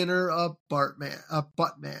Principal Skinner a Butt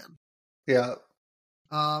Man. Yeah.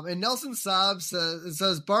 And Nelson Saab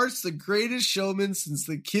says Bart's the greatest showman since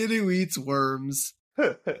the kid who eats worms.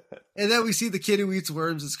 And then we see the kid who eats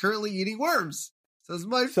worms is currently eating worms. Says,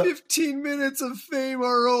 "My 15 minutes of fame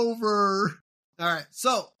are over." All right,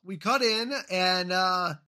 so we cut in, and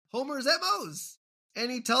Homer's at Moe's. And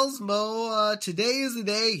he tells Moe today is the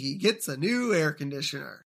day he gets a new air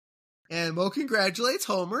conditioner. And Moe congratulates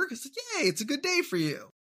Homer because, "Yay, it's a good day for you."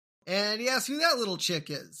 And he asks who that little chick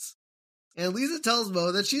is. And Lisa tells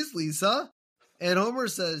Moe that she's Lisa. And Homer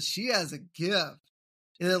says she has a gift.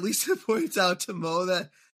 And then Lisa points out to Moe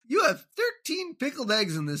that you have 13 pickled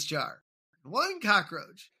eggs in this jar. And 1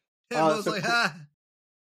 cockroach. And Moe's like, "Ha."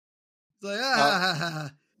 He's like,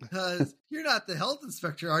 "You're not the health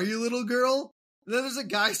inspector, are you, little girl?" And then there's a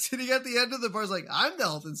guy sitting at the end of the bar. He's like, "I'm the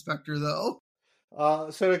health inspector, though."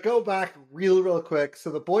 So to go back real quick. So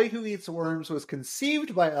the boy who eats worms was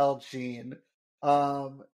conceived by Al Jean.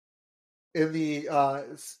 He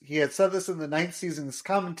had said this in the 9th season's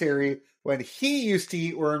commentary when he used to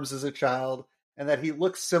eat worms as a child, and that he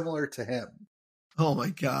looks similar to him. Oh my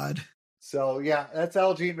God. So yeah, that's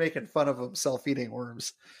Al Jean making fun of himself eating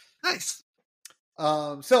worms. Nice.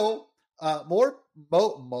 More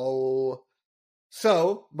Moe.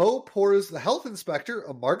 So Moe pours the health inspector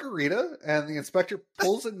a margarita, and the inspector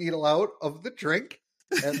pulls a needle out of the drink,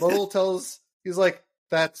 and Moe he's like,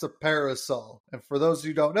 "That's a parasol." And for those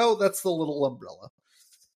who don't know, that's the little umbrella.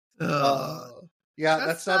 Yeah,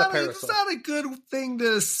 that's not a parasol. It's not a good thing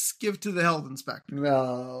to give to the health inspector.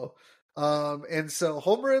 No. And so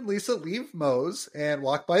Homer and Lisa leave Moe's and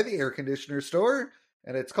walk by the air conditioner store,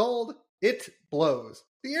 and it's called It Blows,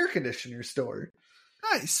 the air conditioner store.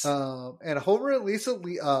 Nice. And Homer and Lisa,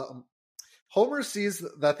 Homer sees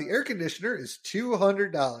that the air conditioner is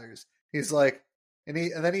 $200. He's like, and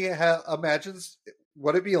then he imagines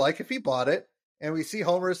what it'd be like if he bought it. And we see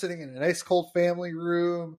Homer sitting in a nice cold family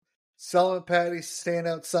room, selling patties, staying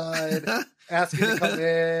outside, asking to come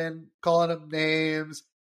in, calling them names.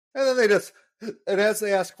 And then and as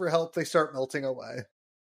they ask for help, they start melting away.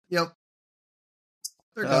 Yep.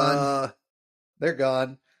 They're gone. They're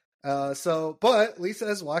gone. But Lisa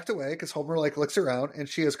has walked away because Homer looks around, and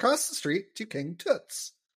she has crossed the street to King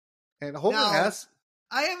Tut's. And Homer asks,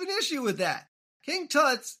 I have an issue with that. King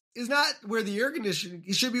Tut's is not where the air conditioner.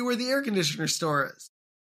 It should be where the air conditioner store is.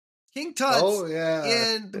 King Tut's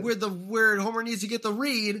and where Homer needs to get the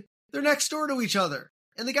read, they're next door to each other.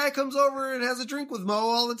 And the guy comes over and has a drink with Moe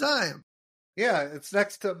all the time. Yeah, it's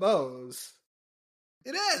next to Moe's.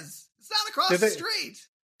 It is. It's not across Did the they- street.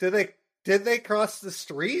 Did they cross the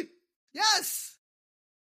street? Yes.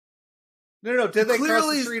 No. Did they cross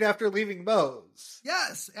Clearly- the street after leaving Moe's?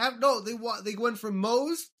 Yes. No, they went from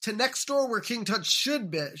Moe's to next door where King Tut should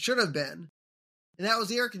have been. And that was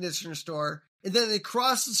the air conditioner store. And then they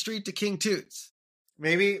crossed the street to King Tut's.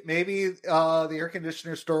 Maybe the air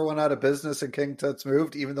conditioner store went out of business and King Tut's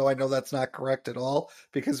moved, even though I know that's not correct at all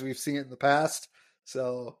because we've seen it in the past.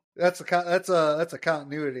 So that's a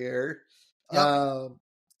continuity error. Yep.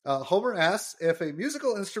 Homer asks if a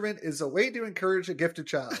musical instrument is a way to encourage a gifted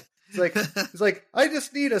child. He's like, I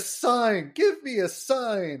just need a sign. Give me a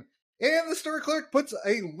sign. And the store clerk puts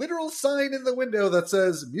a literal sign in the window that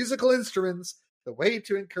says musical instruments, the way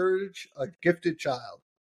to encourage a gifted child.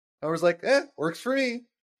 Homer's like, works for me.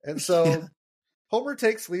 And so Yeah. Homer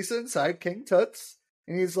takes Lisa inside King Tut's,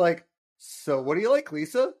 and he's like, so what do you like,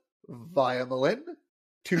 Lisa? Violin?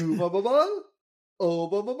 Tuba-ba-ba?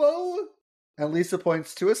 Oh-ba-ba-ba? And Lisa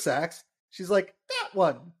points to a sax. She's like, that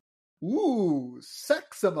one. Ooh,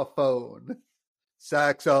 saxophone.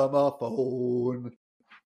 Saxophone.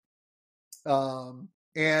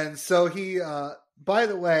 And so he, by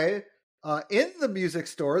the way, in the music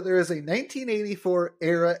store, there is a 1984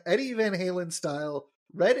 era Eddie Van Halen style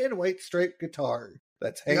red and white striped guitar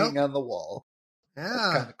that's hanging on the wall. Yeah.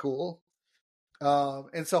 That's kind of cool.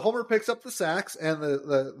 And so Homer picks up the sax, and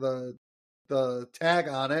the tag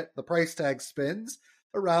on it, the price tag spins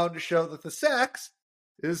around to show that the sax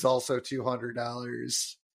is also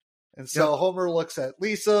 $200. And so Homer looks at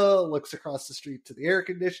Lisa, looks across the street to the air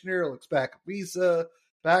conditioner, looks back at Lisa,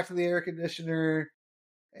 back to the air conditioner,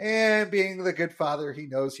 and being the good father he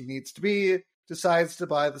knows he needs to be, decides to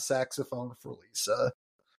buy the saxophone for Lisa.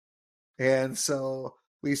 And so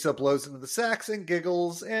Lisa blows into the sax and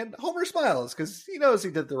giggles, and Homer smiles because he knows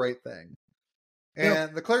he did the right thing.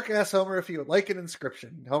 And the clerk asks Homer if he would like an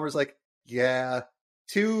inscription. Homer's like, yeah,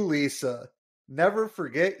 to Lisa. Never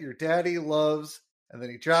forget your daddy loves. And then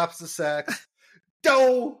he drops the sax.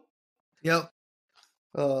 Doh! Yep.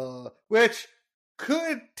 Which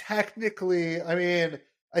could technically, I mean,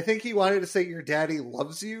 I think he wanted to say your daddy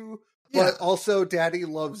loves you, but also daddy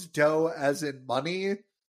loves dough as in money.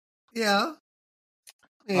 Yeah.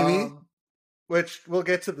 Maybe. Which we'll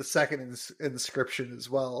get to the second inscription as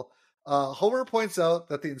well. Homer points out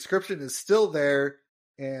that the inscription is still there,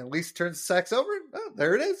 and Lisa turns the sax over. Oh,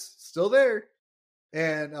 there it is. Still there.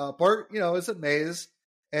 And Bart, is amazed,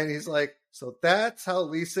 and he's like, so that's how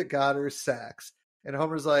Lisa got her sax. And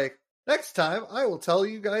Homer's like, next time I will tell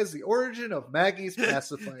you guys the origin of Maggie's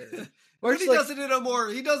pacifier. He does it in a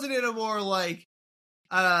more like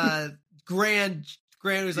grand.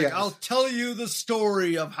 He's like, I'll tell you the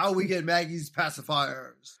story of how we get Maggie's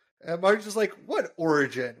pacifiers. And Marge's just like, what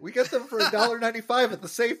origin? We get them for $1.95 at the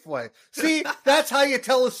Safeway. See, that's how you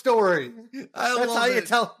tell a story. That's how you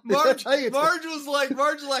tell. Marge was like,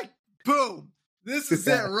 boom, this is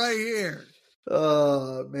it right here.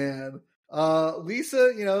 Oh man.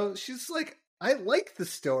 Lisa, she's like, I like the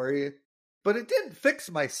story, but it didn't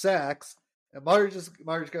fix my sax. And Marge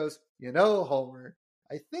goes, Homer,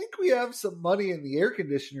 I think we have some money in the air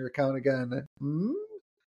conditioner account again. Hmm?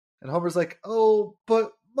 And Homer's like, oh,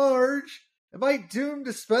 but Marge, am I doomed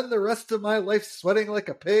to spend the rest of my life sweating like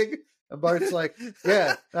a pig? And Bart's like,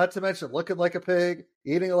 yeah, not to mention looking like a pig,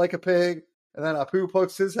 eating like a pig. And then Apu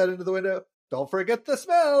pokes his head into the window. Don't forget the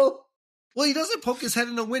smell. Well, he doesn't poke his head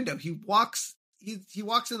in the window. He walks in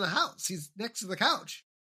the house. He's next to the couch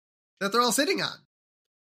that they're all sitting on.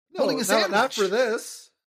 Holding a sandwich. Not for this.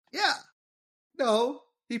 Yeah. No,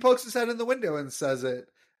 he pokes his head in the window and says it.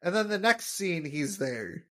 And then the next scene, he's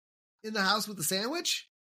there. In the house with the sandwich?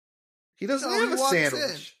 He doesn't have a sandwich.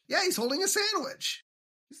 In. Yeah, he's holding a sandwich.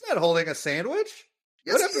 He's not holding a sandwich.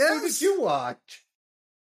 Yes, what episode did you watch?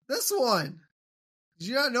 This one. Did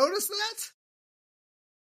you not notice that?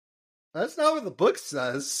 That's not what the book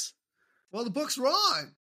says. Well, the book's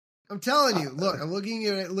wrong. I'm telling you. Look, I'm looking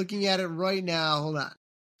at it right now. Hold on.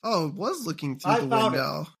 Oh, it was looking through the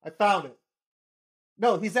window. I found it.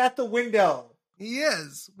 No, he's at the window. He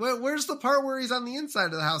is. Where's the part where he's on the inside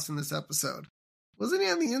of the house in this episode? Wasn't he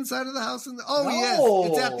on the inside of the house? He is.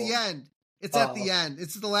 It's at the end. At the end.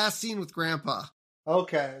 It's the last scene with Grandpa.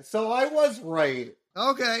 Okay, so I was right.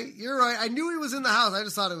 Okay, you're right. I knew he was in the house. I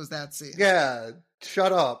just thought it was that scene. Yeah,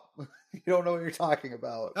 shut up. You don't know what you're talking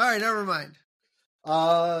about. All right, never mind.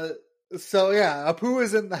 So yeah, Apu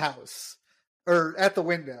is in the house. Or at the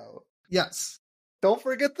window. Yes. Don't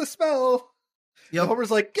forget the smell. Yep. And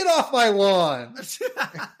Homer's like, get off my lawn.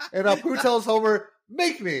 And Apu tells Homer,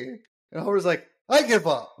 make me. And Homer's like, I give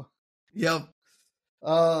up. Yep.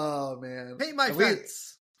 Oh, man. Paint my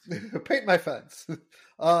fence. Paint my fence.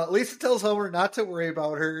 Lisa tells Homer not to worry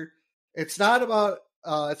about her. It's not about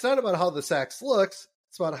how the sax looks.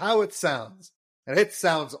 It's about how it sounds, and it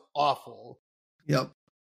sounds awful. Yep.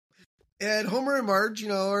 And Homer and Marge,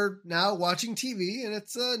 are now watching TV, and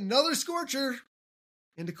it's another scorcher.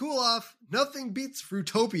 And to cool off, nothing beats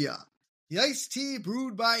Fruitopia, the iced tea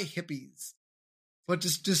brewed by hippies, but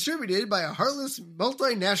just distributed by a heartless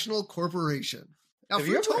multinational corporation. Now,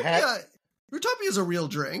 Fruitopia is a real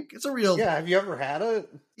drink. It's a real... Yeah, have you ever had it?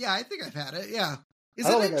 Yeah, I think I've had it, yeah.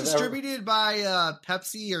 Isn't it distributed by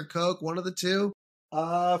Pepsi or Coke, one of the two?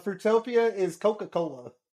 Fruitopia is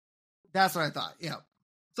Coca-Cola. That's what I thought, yeah.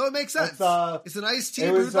 So it makes sense. It's an iced tea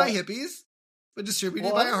brewed by hippies, but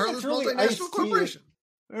distributed by a heartless multinational corporation.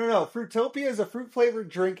 No. Fruitopia is a fruit-flavored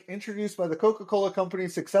drink introduced by the Coca-Cola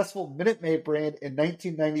Company's successful Minute Maid brand in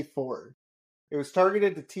 1994. It was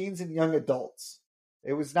targeted to teens and young adults.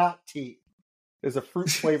 It was not tea. It was a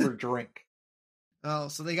fruit-flavored drink. Oh,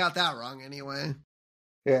 so they got that wrong anyway.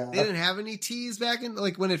 Yeah. They didn't have any teas back in,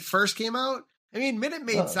 when it first came out? I mean, Minute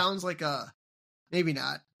Maid sounds like a... Maybe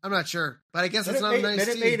not. I'm not sure. But I guess it's not a nice tea.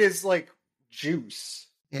 Minute Maid is like juice.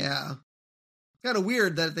 Yeah. Kind of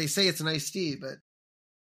weird that they say it's an iced tea, but...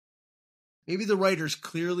 Maybe the writers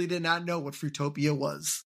clearly did not know what Fruitopia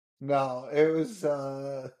was. No, it was,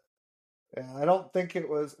 I don't think it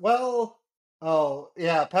was, Pepsi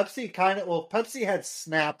had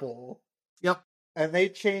Snapple. Yep. And they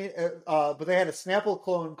changed, but they had a Snapple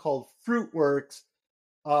clone called Fruitworks,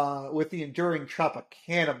 with the enduring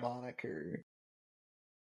Tropicana moniker.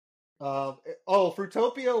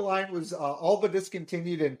 Fruitopia line was, all but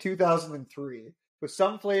discontinued in 2003. With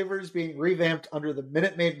some flavors being revamped under the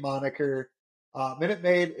Minute Maid moniker. Minute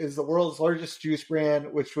Maid is the world's largest juice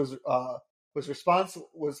brand, which was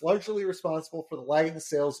largely responsible for the lagging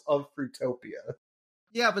sales of Fruitopia.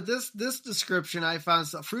 Yeah, but this description I found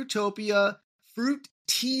is a Fruitopia fruit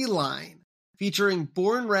tea line featuring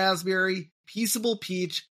Born Raspberry, Peaceable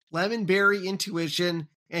Peach, Lemon Berry Intuition,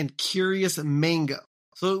 and Curious Mango.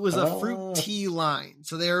 So it was a fruit tea line.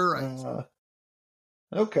 So they're right.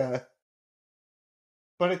 Okay.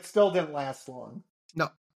 But it still didn't last long. No.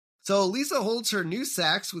 So Lisa holds her new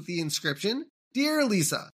sax with the inscription, "Dear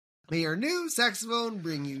Lisa, may your new saxophone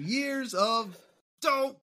bring you years of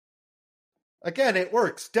dough." Again, it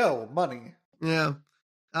works. Dough, money. Yeah.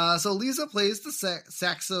 So Lisa plays the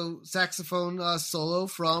saxophone solo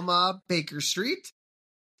from Baker Street.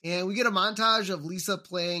 And we get a montage of Lisa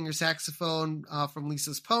playing her saxophone from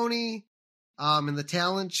Lisa's Pony, in the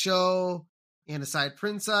talent show, and Aside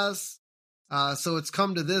Princess. So it's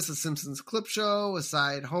come to this, a Simpsons clip show,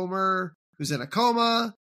 aside Homer, who's in a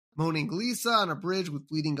coma, moaning Lisa on a bridge with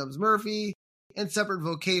Bleeding Gums Murphy, and separate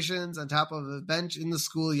vocations on top of a bench in the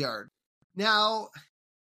schoolyard. Now,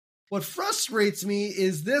 what frustrates me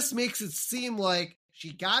is this makes it seem like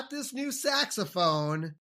she got this new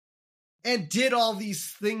saxophone and did all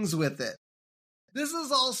these things with it. This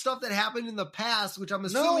is all stuff that happened in the past, which I'm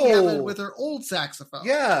assuming happened with her old saxophone.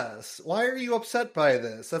 Yes. Why are you upset by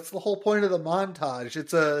this? That's the whole point of the montage.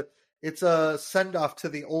 It's a send-off to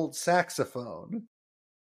the old saxophone.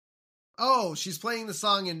 Oh, she's playing the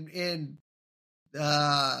song in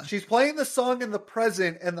She's playing the song in the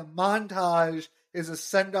present, and the montage is a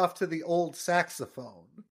send-off to the old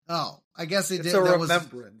saxophone. Oh, I guess it's a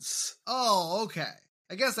remembrance. Oh, okay.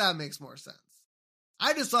 I guess that makes more sense.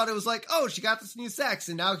 I just thought it was like, oh, she got this new sax,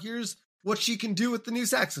 and now here's what she can do with the new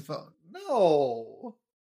saxophone. No.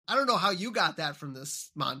 I don't know how you got that from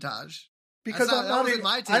this montage. Because I'm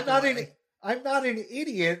not an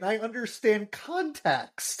idiot, and I understand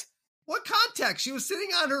context. What context? She was sitting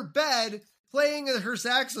on her bed playing her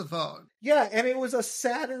saxophone. Yeah, and it was a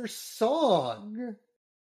sadder song.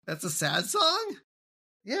 That's a sad song?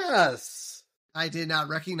 Yes. I did not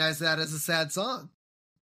recognize that as a sad song.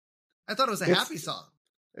 I thought it was a happy song.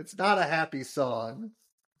 It's not a happy song.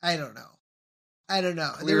 I don't know.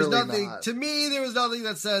 Clearly there was nothing, not. To me, there was nothing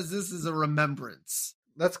that says this is a remembrance.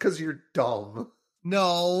 That's because you're dumb.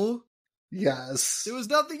 No. Yes. There was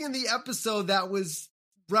nothing in the episode that was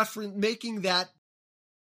making that,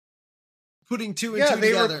 putting two and two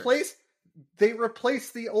together. They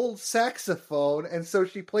replaced the old saxophone, and so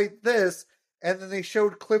she played this, and then they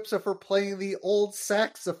showed clips of her playing the old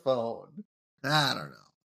saxophone. I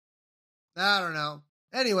don't know.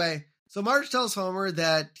 Anyway, so Marge tells Homer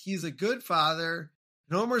that he's a good father,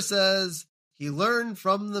 and Homer says he learned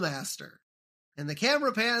from the master. And the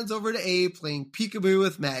camera pans over to Abe playing peekaboo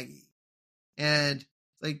with Maggie. And it's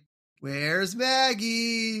like, where's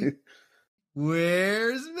Maggie?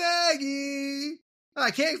 Where's Maggie? Oh,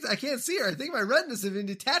 I can't see her. I think my retinas have been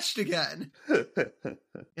detached again. And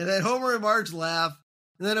then Homer and Marge laugh.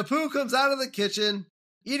 And then Apu comes out of the kitchen,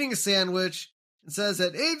 eating a sandwich, and says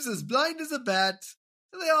that Abe's as blind as a bat.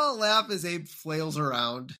 And they all laugh as Abe flails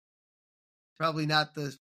around. Probably not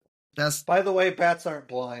the best. By the way, bats aren't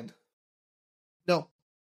blind. No,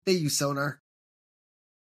 they use sonar.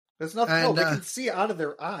 There's nothing. And, they can see out of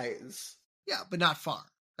their eyes. Yeah, but not far.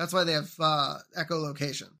 That's why they have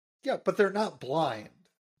echolocation. Yeah, but they're not blind.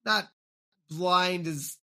 Not blind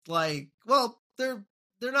is like, well, they're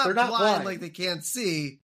not blind like they can't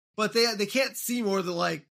see, but they can't see more than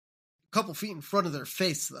like a couple feet in front of their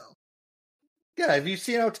face, though. Yeah, have you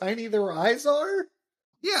seen how tiny their eyes are?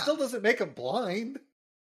 Yeah. Still doesn't make them blind.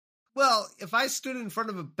 Well, if I stood in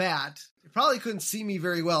front of a bat, it probably couldn't see me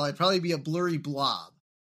very well. I'd probably be a blurry blob.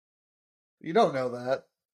 You don't know that.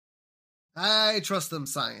 I trust them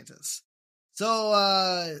scientists.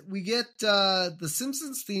 So we get the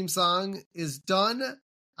Simpsons theme song is done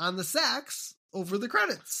on the sax over the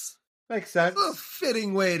credits. Makes sense. It's a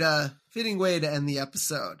fitting way to end the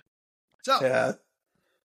episode. So yeah.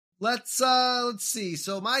 Let's see.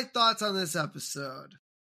 So my thoughts on this episode.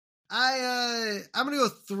 I'm gonna go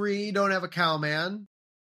 3. Don't have a cowman.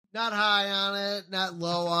 Not high on it, not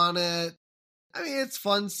low on it. I mean, it's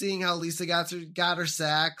fun seeing how Lisa got her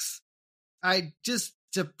sax. I just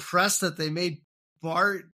depressed that they made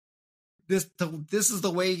Bart this is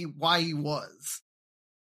the way why he was.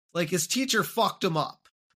 Like his teacher fucked him up,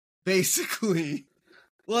 basically.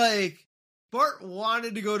 Like Bart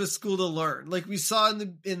wanted to go to school to learn, like we saw in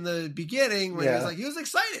the beginning, where he was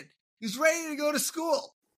excited, he was ready to go to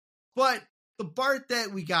school. But the Bart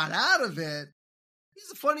that we got out of it, he's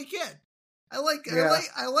a funny kid. I like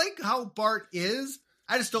how Bart is.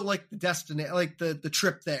 I just don't like the destination, like the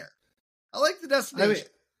trip there. I like the destination.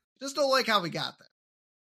 Just don't like how we got there.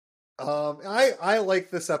 I like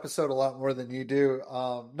this episode a lot more than you do.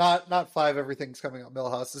 Not 5 everything's coming up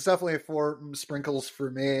Millhouse. It's definitely a 4 sprinkles for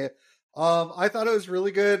me. I thought it was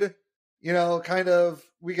really good. You know, kind of,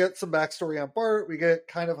 we get some backstory on Bart. We get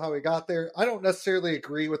kind of how he got there. I don't necessarily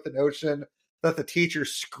agree with the notion that the teacher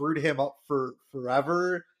screwed him up for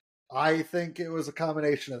forever. I think it was a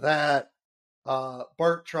combination of that.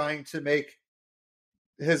 Bart trying to make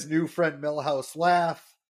his new friend Millhouse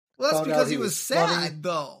laugh. Well, that's because he was sad, funny.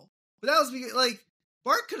 though. But that was because, like,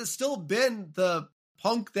 Bart could have still been the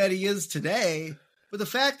punk that he is today. But the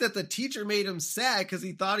fact that the teacher made him sad because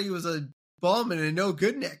he thought he was a bum and a no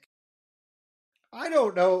good Nick. I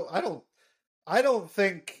don't know. I don't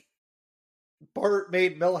think Bart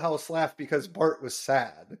made Millhouse laugh because Bart was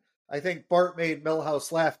sad. I think Bart made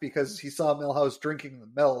Millhouse laugh because he saw Millhouse drinking the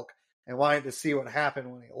milk and wanted to see what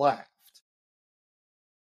happened when he laughed.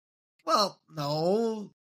 Well,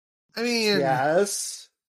 no. I mean, yes.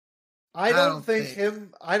 I don't think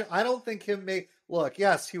him made, look,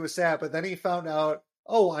 yes, he was sad, but then he found out,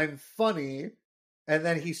 oh, I'm funny. And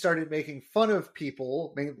then he started making fun of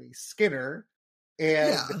people, mainly Skinner.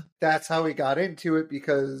 And that's how he got into it,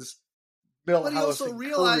 because Millhouse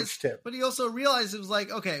encouraged him. But he also realized it was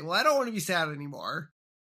like, okay, well, I don't want to be sad anymore.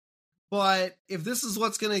 But if this is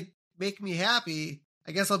what's going to make me happy,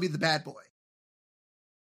 I guess I'll be the bad boy.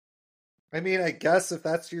 I mean, I guess if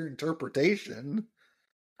that's your interpretation.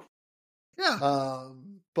 Yeah.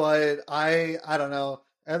 But I don't know.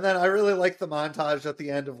 And then I really like the montage at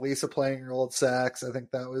the end of Lisa playing her old sax. I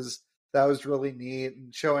think that was really neat,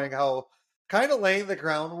 and showing how, kind of laying the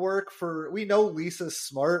groundwork for, we know Lisa's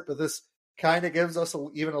smart, but this kind of gives us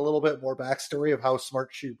even a little bit more backstory of how smart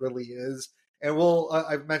she really is. And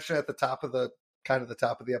I've mentioned at the top of the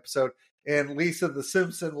episode, and Lisa the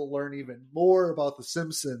Simpson will learn even more about the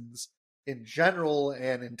Simpsons in general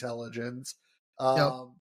and intelligence.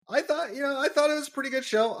 I thought it was a pretty good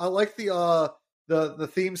show. I like the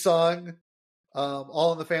theme song,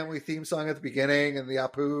 All in the Family theme song at the beginning, and the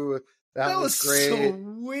Apu. That was great. So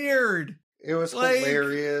weird. It was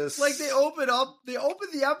hilarious. Like they open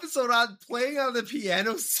the episode on playing on the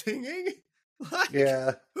piano singing. Like,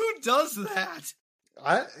 yeah. Who does that?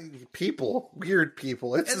 Weird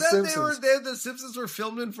people. It's and the then Simpsons. The Simpsons were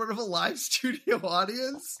filmed in front of a live studio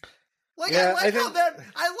audience. Like, yeah, I like how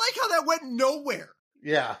that went nowhere.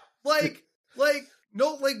 Yeah. Like,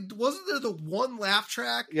 wasn't there the one laugh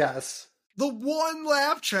track? Yes. The one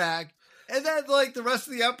laugh track. And then, like, the rest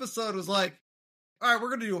of the episode was like, all right, we're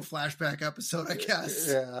going to do a flashback episode, I guess.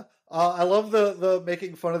 Yeah. I love the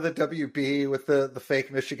making fun of the WB with the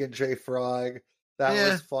fake Michigan J Frog. That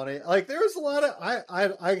was funny. Like, there was a lot of,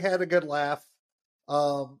 I had a good laugh.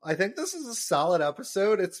 I think this is a solid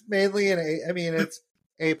episode. It's mainly it's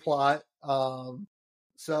a plot.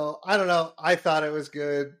 So I don't know. I thought it was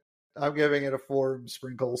good. I'm giving it a 4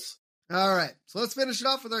 sprinkles. All right. So let's finish it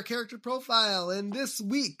off with our character profile. And this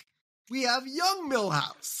week, we have young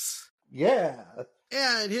Milhouse. Yeah.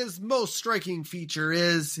 And his most striking feature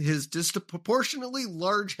is his disproportionately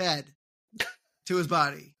large head to his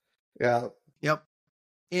body. Yeah. Yep.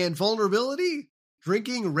 And vulnerability,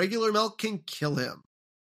 drinking regular milk can kill him.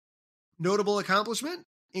 Notable accomplishment,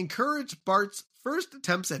 encouraged Bart's first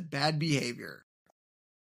attempts at bad behavior.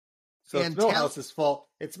 So And it's Milhouse's fault.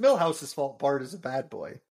 It's Milhouse's fault Bart is a bad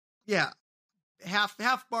boy. Yeah. Half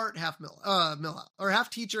Bart, half Milhouse. Or half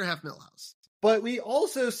teacher, half Milhouse. But we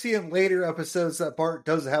also see in later episodes that Bart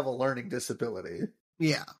does have a learning disability.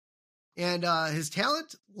 Yeah. And his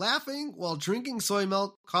talent, laughing while drinking soy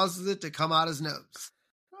milk, causes it to come out his nose.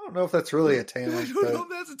 I don't know if that's really a talent. I don't know if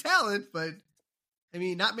that's a talent, but I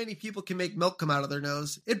mean, not many people can make milk come out of their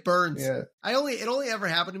nose. It burns. Yeah. It only ever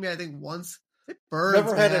happened to me, I think, once. It burns.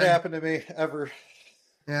 Never had it happen to me, ever.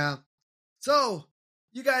 Yeah. So,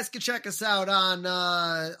 you guys can check us out on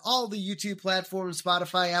all the YouTube platforms,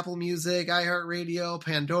 Spotify, Apple Music, iHeartRadio,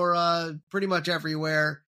 Pandora, pretty much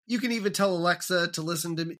everywhere. You can even tell Alexa to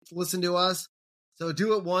listen to us. So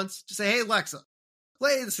do it once. Just say, "Hey, Alexa,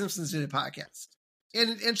 play the Simpsons Did It podcast."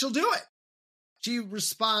 And she'll do it. She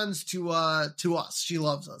responds to us. She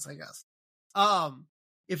loves us, I guess.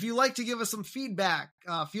 If you like to give us some feedback,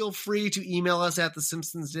 feel free to email us at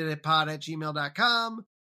thesimpsonsdiditpod@gmail.com.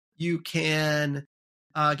 You can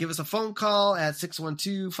give us a phone call at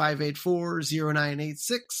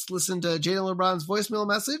 612-584-0986. Listen to Jalen LeBron's voicemail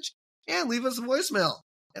message and leave us a voicemail.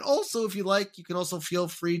 And also, if you like, you can also feel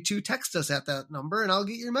free to text us at that number and I'll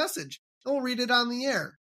get your message. And we'll read it on the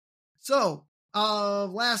air. So,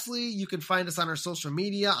 lastly, you can find us on our social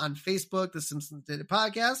media on Facebook, The Simpsons Did It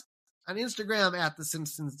Podcast, on Instagram at The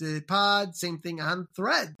Simpsons Did It Pod, same thing on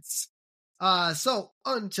Threads. So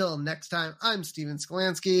until next time, I'm Steven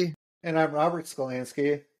Skolansky. And I'm Robert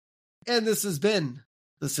Skolansky. And this has been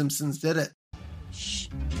The Simpsons Did It. Shh.